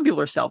that selfish. Some people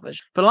are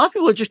selfish, but a lot of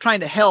people are just trying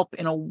to help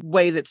in a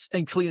way that's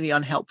completely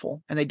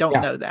unhelpful, and they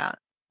don't know that.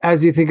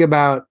 As you think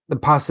about the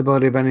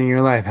possibility of ending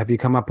your life, have you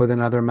come up with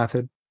another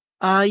method?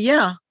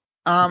 Yeah.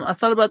 I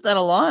thought about that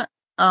a lot.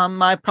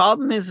 My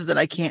problem is that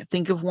I can't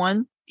think of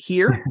one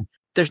here.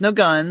 There's no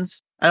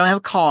guns. I don't have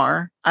a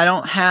car. I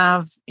don't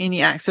have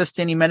any access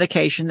to any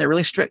medication. They're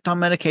really strict on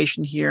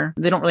medication here.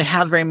 They don't really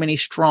have very many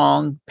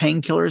strong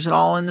painkillers at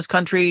all in this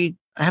country.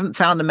 I haven't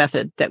found a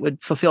method that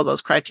would fulfill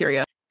those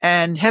criteria.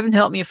 And heaven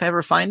help me if I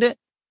ever find it,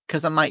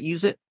 because I might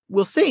use it.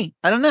 We'll see.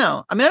 I don't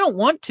know. I mean, I don't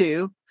want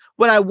to.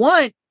 What I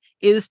want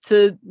is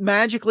to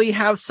magically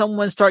have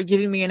someone start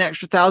giving me an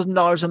extra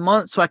 $1,000 a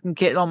month so I can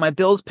get all my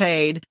bills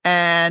paid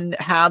and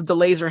have the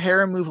laser hair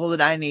removal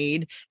that I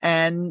need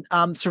and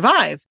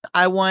survive.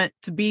 I want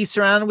to be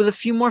surrounded with a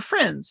few more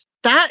friends.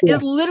 That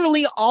is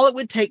literally all it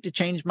would take to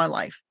change my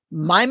life.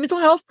 My mental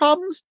health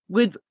problems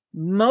would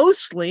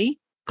mostly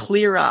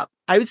clear up.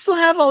 I would still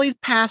have all these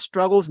past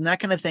struggles and that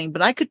kind of thing,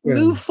 but I could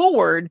move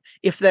forward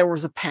if there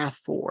was a path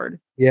forward.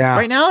 Yeah.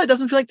 Right now, it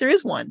doesn't feel like there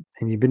is one.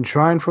 And you've been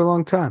trying for a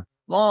long time.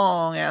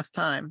 Long ass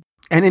time.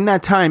 And in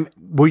that time,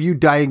 were you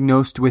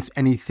diagnosed with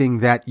anything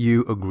that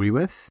you agree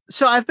with?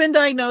 So I've been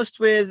diagnosed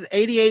with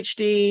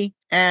ADHD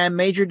and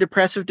major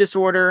depressive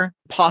disorder,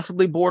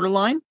 possibly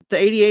borderline. The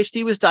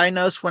ADHD was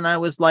diagnosed when I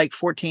was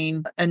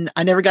 14, and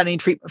I never got any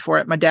treatment for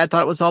it. My dad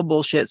thought it was all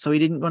bullshit, so he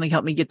didn't want to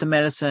help me get the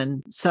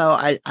medicine. So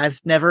I've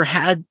never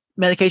had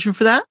medication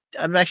for that.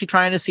 I'm actually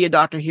trying to see a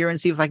doctor here and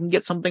see if I can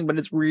get something, but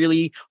it's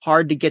really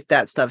hard to get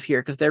that stuff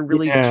here because they're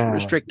really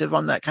restrictive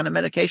on that kind of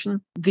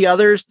medication. The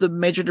others, the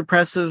major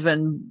depressive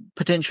and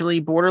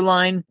potentially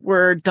borderline,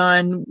 were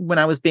done when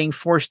I was being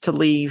forced to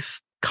leave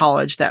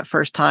college that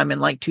first time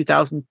in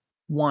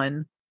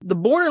 2001. The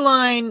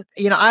borderline,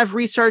 I've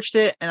researched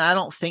it and I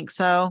don't think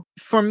so.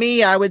 For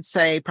me, I would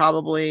say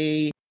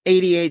probably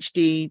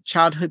ADHD,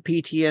 childhood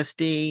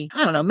PTSD.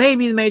 I don't know,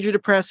 maybe the major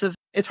depressive.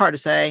 It's hard to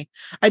say.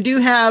 I do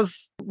have,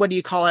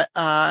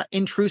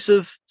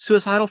 intrusive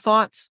suicidal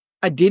thoughts.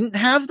 I didn't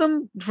have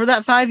them for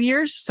that 5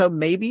 years. So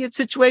maybe it's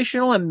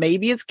situational and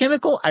maybe it's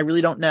chemical. I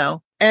really don't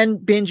know.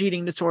 And binge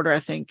eating disorder, I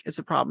think, is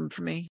a problem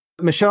for me.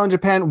 Michelle in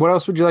Japan, what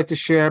else would you like to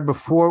share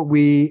before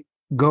we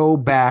go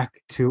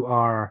back to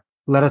our,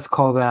 let us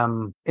call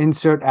them,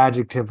 insert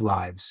adjective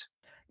lives?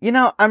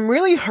 I'm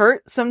really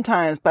hurt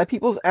sometimes by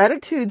people's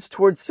attitudes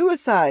towards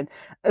suicide,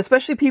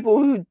 especially people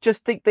who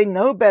just think they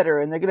know better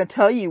and they're going to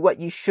tell you what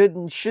you should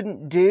and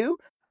shouldn't do.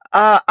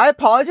 I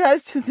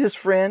apologize to this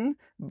friend,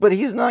 but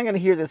he's not going to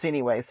hear this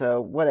anyway, so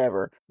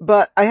whatever.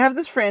 But I have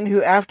this friend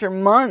who, after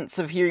months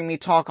of hearing me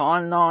talk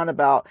on and on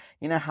about,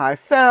 how I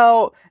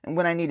felt and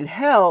when I needed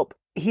help,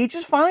 he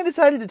just finally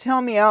decided to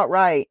tell me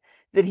outright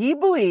that he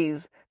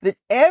believes that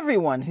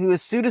everyone who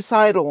is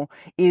suicidal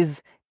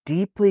is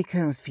deeply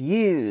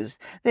confused,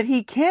 that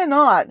he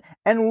cannot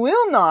and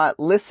will not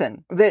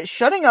listen, that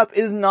shutting up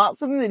is not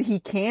something that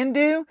he can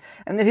do,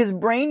 and that his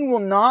brain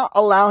will not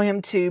allow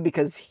him to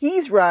because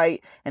he's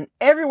right and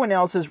everyone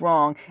else is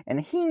wrong,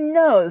 and he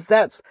knows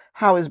that's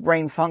how his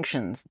brain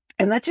functions.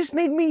 And that just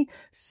made me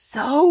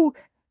so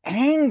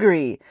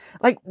angry.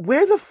 Like,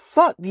 where the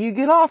fuck do you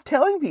get off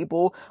telling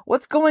people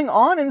what's going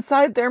on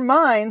inside their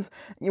minds,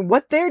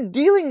 what they're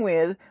dealing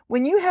with,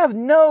 when you have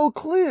no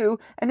clue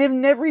and have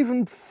never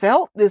even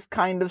felt this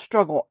kind of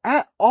struggle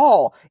at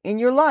all in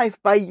your life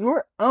by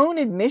your own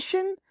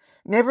admission?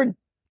 Never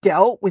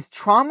dealt with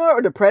trauma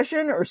or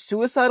depression or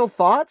suicidal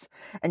thoughts,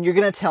 and you're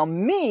gonna tell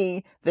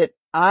me that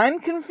I'm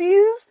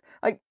confused?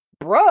 Like,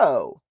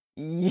 bro,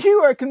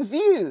 you are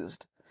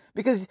confused.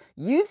 Because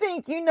you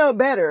think you know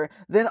better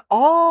than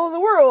all the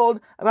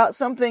world about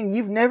something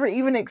you've never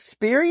even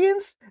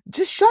experienced?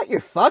 Just shut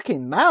your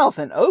fucking mouth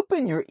and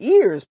open your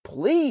ears,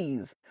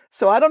 please.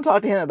 So I don't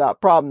talk to him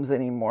about problems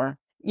anymore.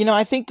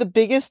 I think the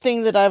biggest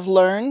thing that I've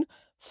learned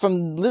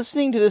from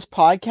listening to this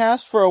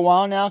podcast for a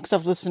while now, because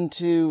I've listened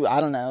to,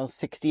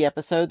 60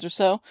 episodes or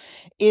so,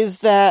 is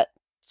that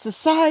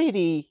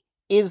society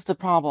is the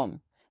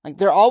problem. Like,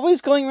 they're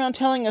always going around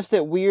telling us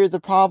that we're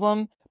the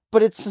problem,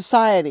 but it's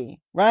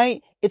society,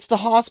 right? It's the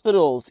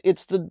hospitals,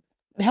 it's the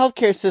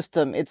healthcare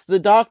system, it's the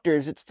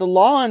doctors, it's the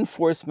law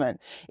enforcement,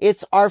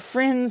 it's our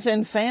friends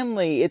and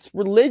family, it's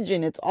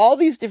religion, it's all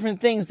these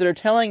different things that are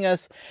telling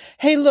us,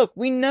 hey, look,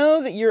 we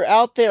know that you're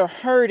out there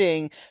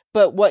hurting,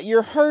 but what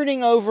you're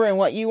hurting over and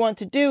what you want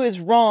to do is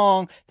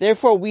wrong,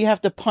 therefore we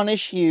have to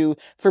punish you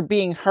for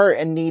being hurt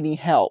and needing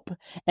help.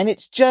 And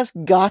it's just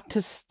got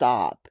to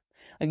stop.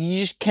 Like, you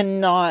just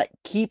cannot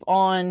keep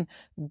on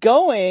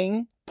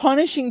going,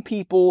 punishing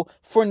people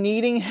for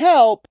needing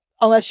help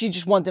unless you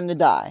just want them to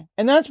die.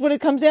 And that's what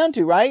it comes down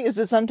to, right? Is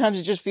that sometimes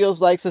it just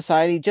feels like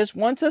society just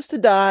wants us to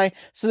die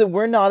so that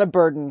we're not a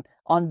burden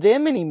on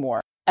them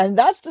anymore. And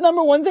that's the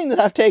number one thing that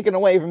I've taken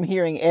away from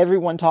hearing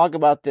everyone talk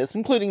about this,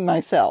 including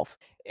myself,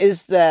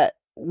 is that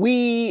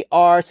we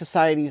are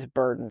society's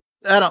burden.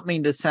 I don't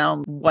mean to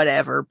sound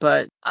whatever,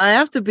 but I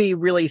have to be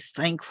really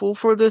thankful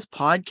for this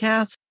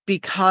podcast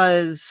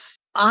because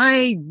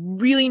I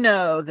really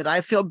know that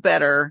I feel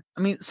better.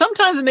 I mean,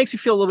 sometimes it makes me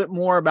feel a little bit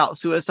more about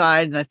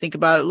suicide and I think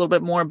about it a little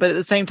bit more, but at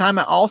the same time,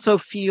 I also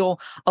feel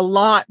a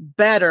lot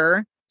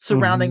better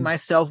surrounding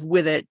myself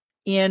with it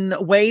in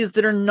ways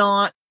that are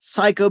not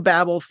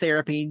psychobabble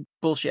therapy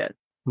bullshit.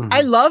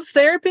 I love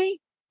therapy.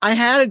 I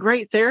had a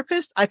great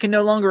therapist. I can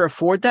no longer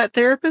afford that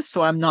therapist,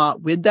 so I'm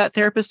not with that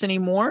therapist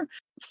anymore.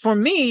 For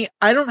me,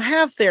 I don't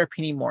have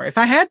therapy anymore. If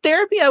I had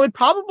therapy, I would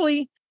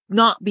probably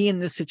not be in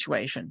this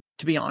situation,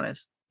 to be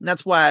honest. And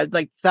that's why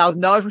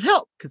 $1,000 would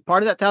help, because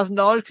part of that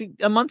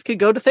 $1,000 a month could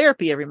go to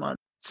therapy every month.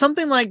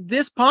 Something like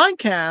this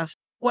podcast,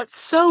 what's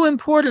so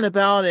important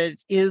about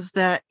it is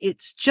that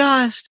it's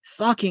just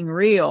fucking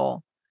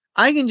real.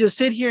 I can just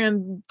sit here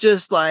and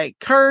just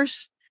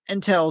curse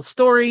and tell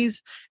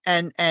stories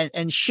and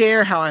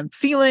share how I'm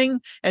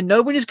feeling. And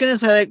nobody's going to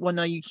say well,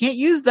 no, you can't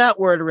use that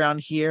word around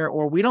here,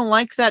 or we don't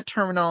like that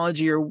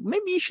terminology, or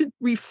maybe you should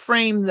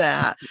reframe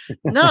that.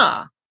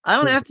 Nah, I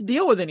don't have to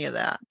deal with any of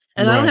that.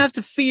 And I don't have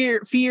to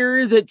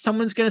fear that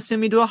someone's going to send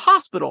me to a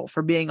hospital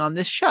for being on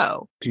this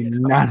show. Do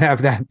not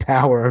have that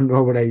power,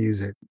 nor would I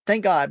use it.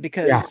 Thank God,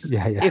 because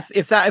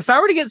if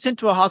I were to get sent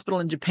to a hospital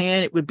in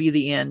Japan, it would be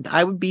the end.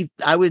 I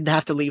would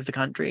have to leave the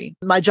country.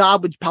 My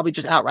job would probably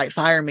just outright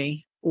fire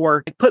me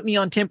or put me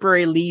on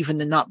temporary leave and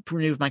then not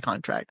renew my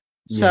contract.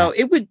 So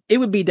it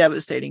would be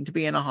devastating to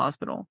be in a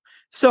hospital.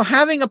 So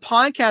having a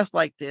podcast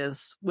like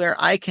this where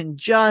I can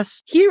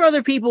just hear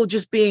other people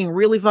just being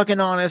really fucking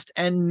honest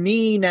and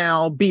me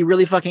now be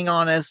really fucking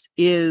honest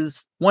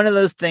is one of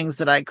those things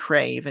that I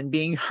crave. And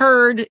being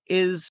heard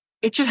it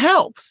just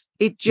helps.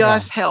 It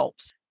just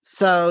helps.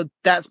 So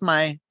that's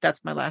my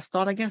last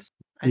thought, I guess.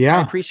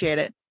 I appreciate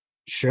it.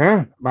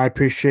 Sure. I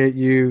appreciate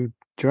you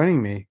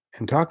joining me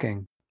and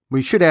talking.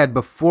 We should add,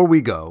 before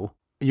we go,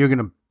 you're going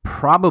to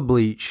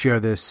probably share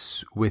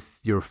this with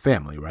your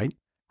family, right?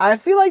 I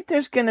feel like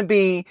there's going to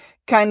be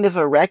kind of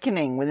a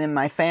reckoning within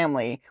my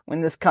family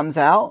when this comes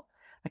out.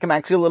 Like, I'm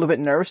actually a little bit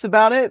nervous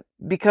about it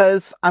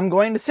because I'm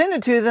going to send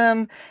it to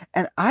them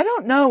and I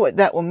don't know what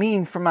that will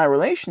mean for my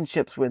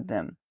relationships with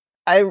them.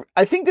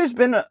 I think there's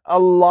been a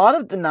lot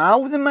of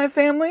denial within my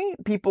family.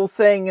 People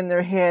saying in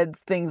their heads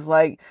things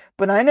like,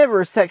 but I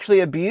never sexually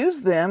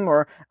abused them,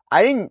 or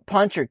I didn't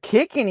punch or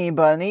kick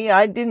anybody.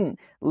 I didn't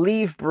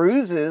leave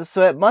bruises.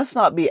 So it must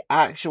not be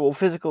actual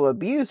physical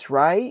abuse,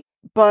 right?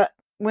 But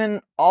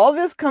when all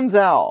this comes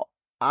out,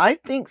 I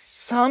think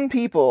some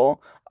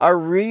people are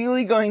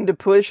really going to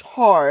push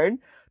hard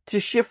to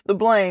shift the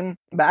blame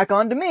back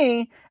onto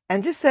me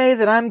and just say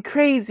that I'm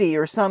crazy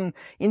or some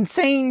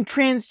insane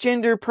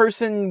transgender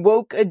person,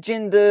 woke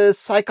agenda,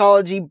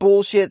 psychology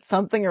bullshit,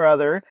 something or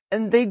other.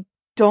 And they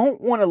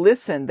don't want to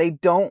listen. They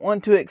don't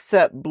want to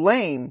accept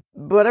blame.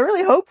 But I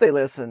really hope they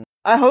listen.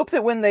 I hope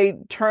that when they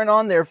turn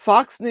on their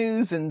Fox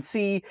News and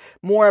see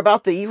more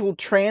about the evil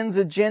trans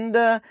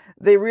agenda,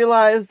 they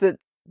realize that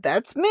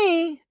that's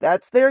me.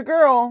 That's their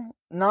girl.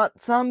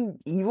 Not some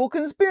evil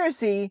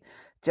conspiracy.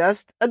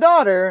 Just a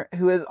daughter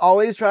who has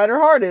always tried her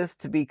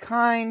hardest to be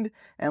kind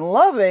and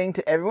loving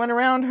to everyone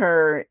around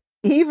her,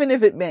 even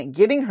if it meant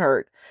getting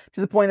hurt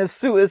to the point of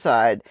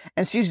suicide.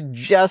 And she's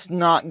just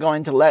not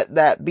going to let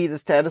that be the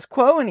status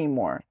quo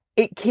anymore.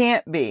 It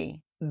can't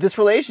be. this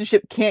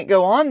relationship can't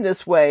go on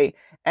this way,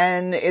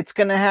 and it's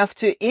going to have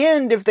to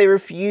end if they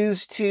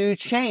refuse to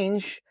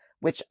change,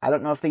 which I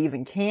don't know if they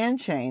even can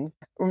change,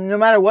 no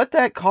matter what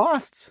that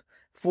costs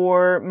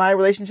for my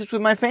relationships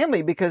with my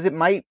family, because it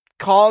might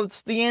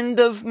cause the end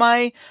of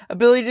my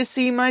ability to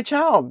see my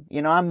child.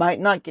 You know, I might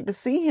not get to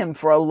see him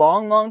for a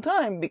long, long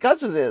time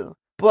because of this.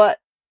 But,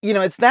 you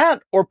know, it's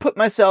that or put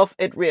myself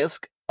at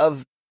risk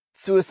of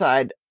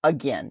suicide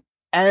again.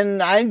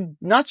 And I'm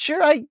not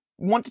sure I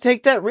want to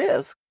take that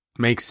risk.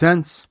 Makes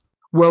sense.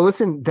 Well,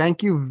 listen,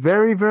 thank you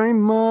very, very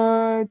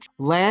much.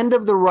 Land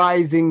of the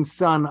Rising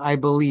Sun, I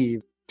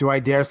believe. Do I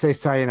dare say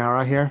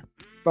sayonara here?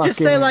 Just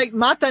say like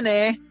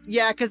matane.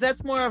 Yeah, because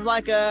that's more of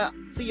like a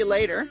see you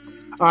later.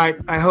 All right.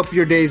 I hope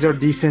your days are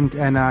decent,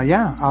 and I'll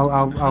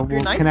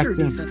we'll connect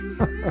soon.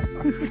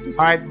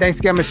 All right. Thanks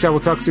again, Michelle. We'll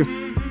talk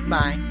soon.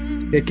 Bye.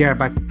 Take care.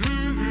 Bye.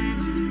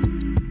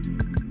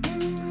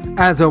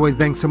 As always,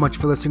 thanks so much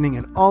for listening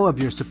and all of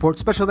your support.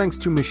 Special thanks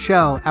to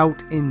Michelle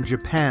out in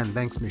Japan.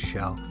 Thanks,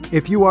 Michelle.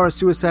 If you are a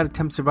suicide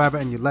attempt survivor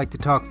and you'd like to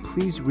talk,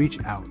 please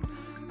reach out.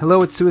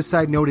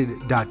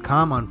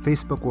 hello@suicidenoted.com, on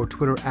Facebook or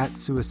Twitter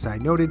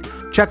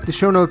 @suicidenoted. Check the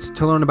show notes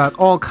to learn about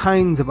all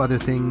kinds of other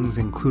things,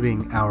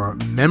 including our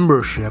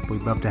membership.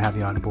 We'd love to have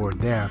you on board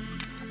there.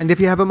 And if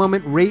you have a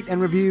moment, rate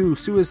and review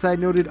Suicide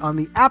Noted on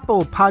the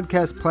Apple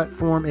Podcast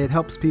platform. It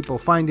helps people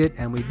find it,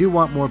 and we do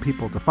want more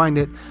people to find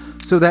it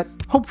so that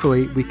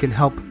hopefully we can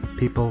help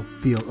people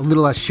feel a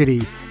little less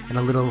shitty and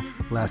a little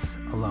less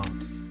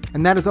alone.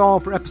 And that is all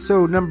for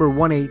episode number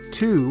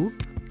 182.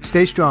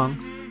 Stay strong.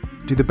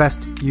 Do the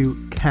best you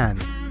can.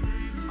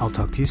 I'll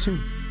talk to you soon.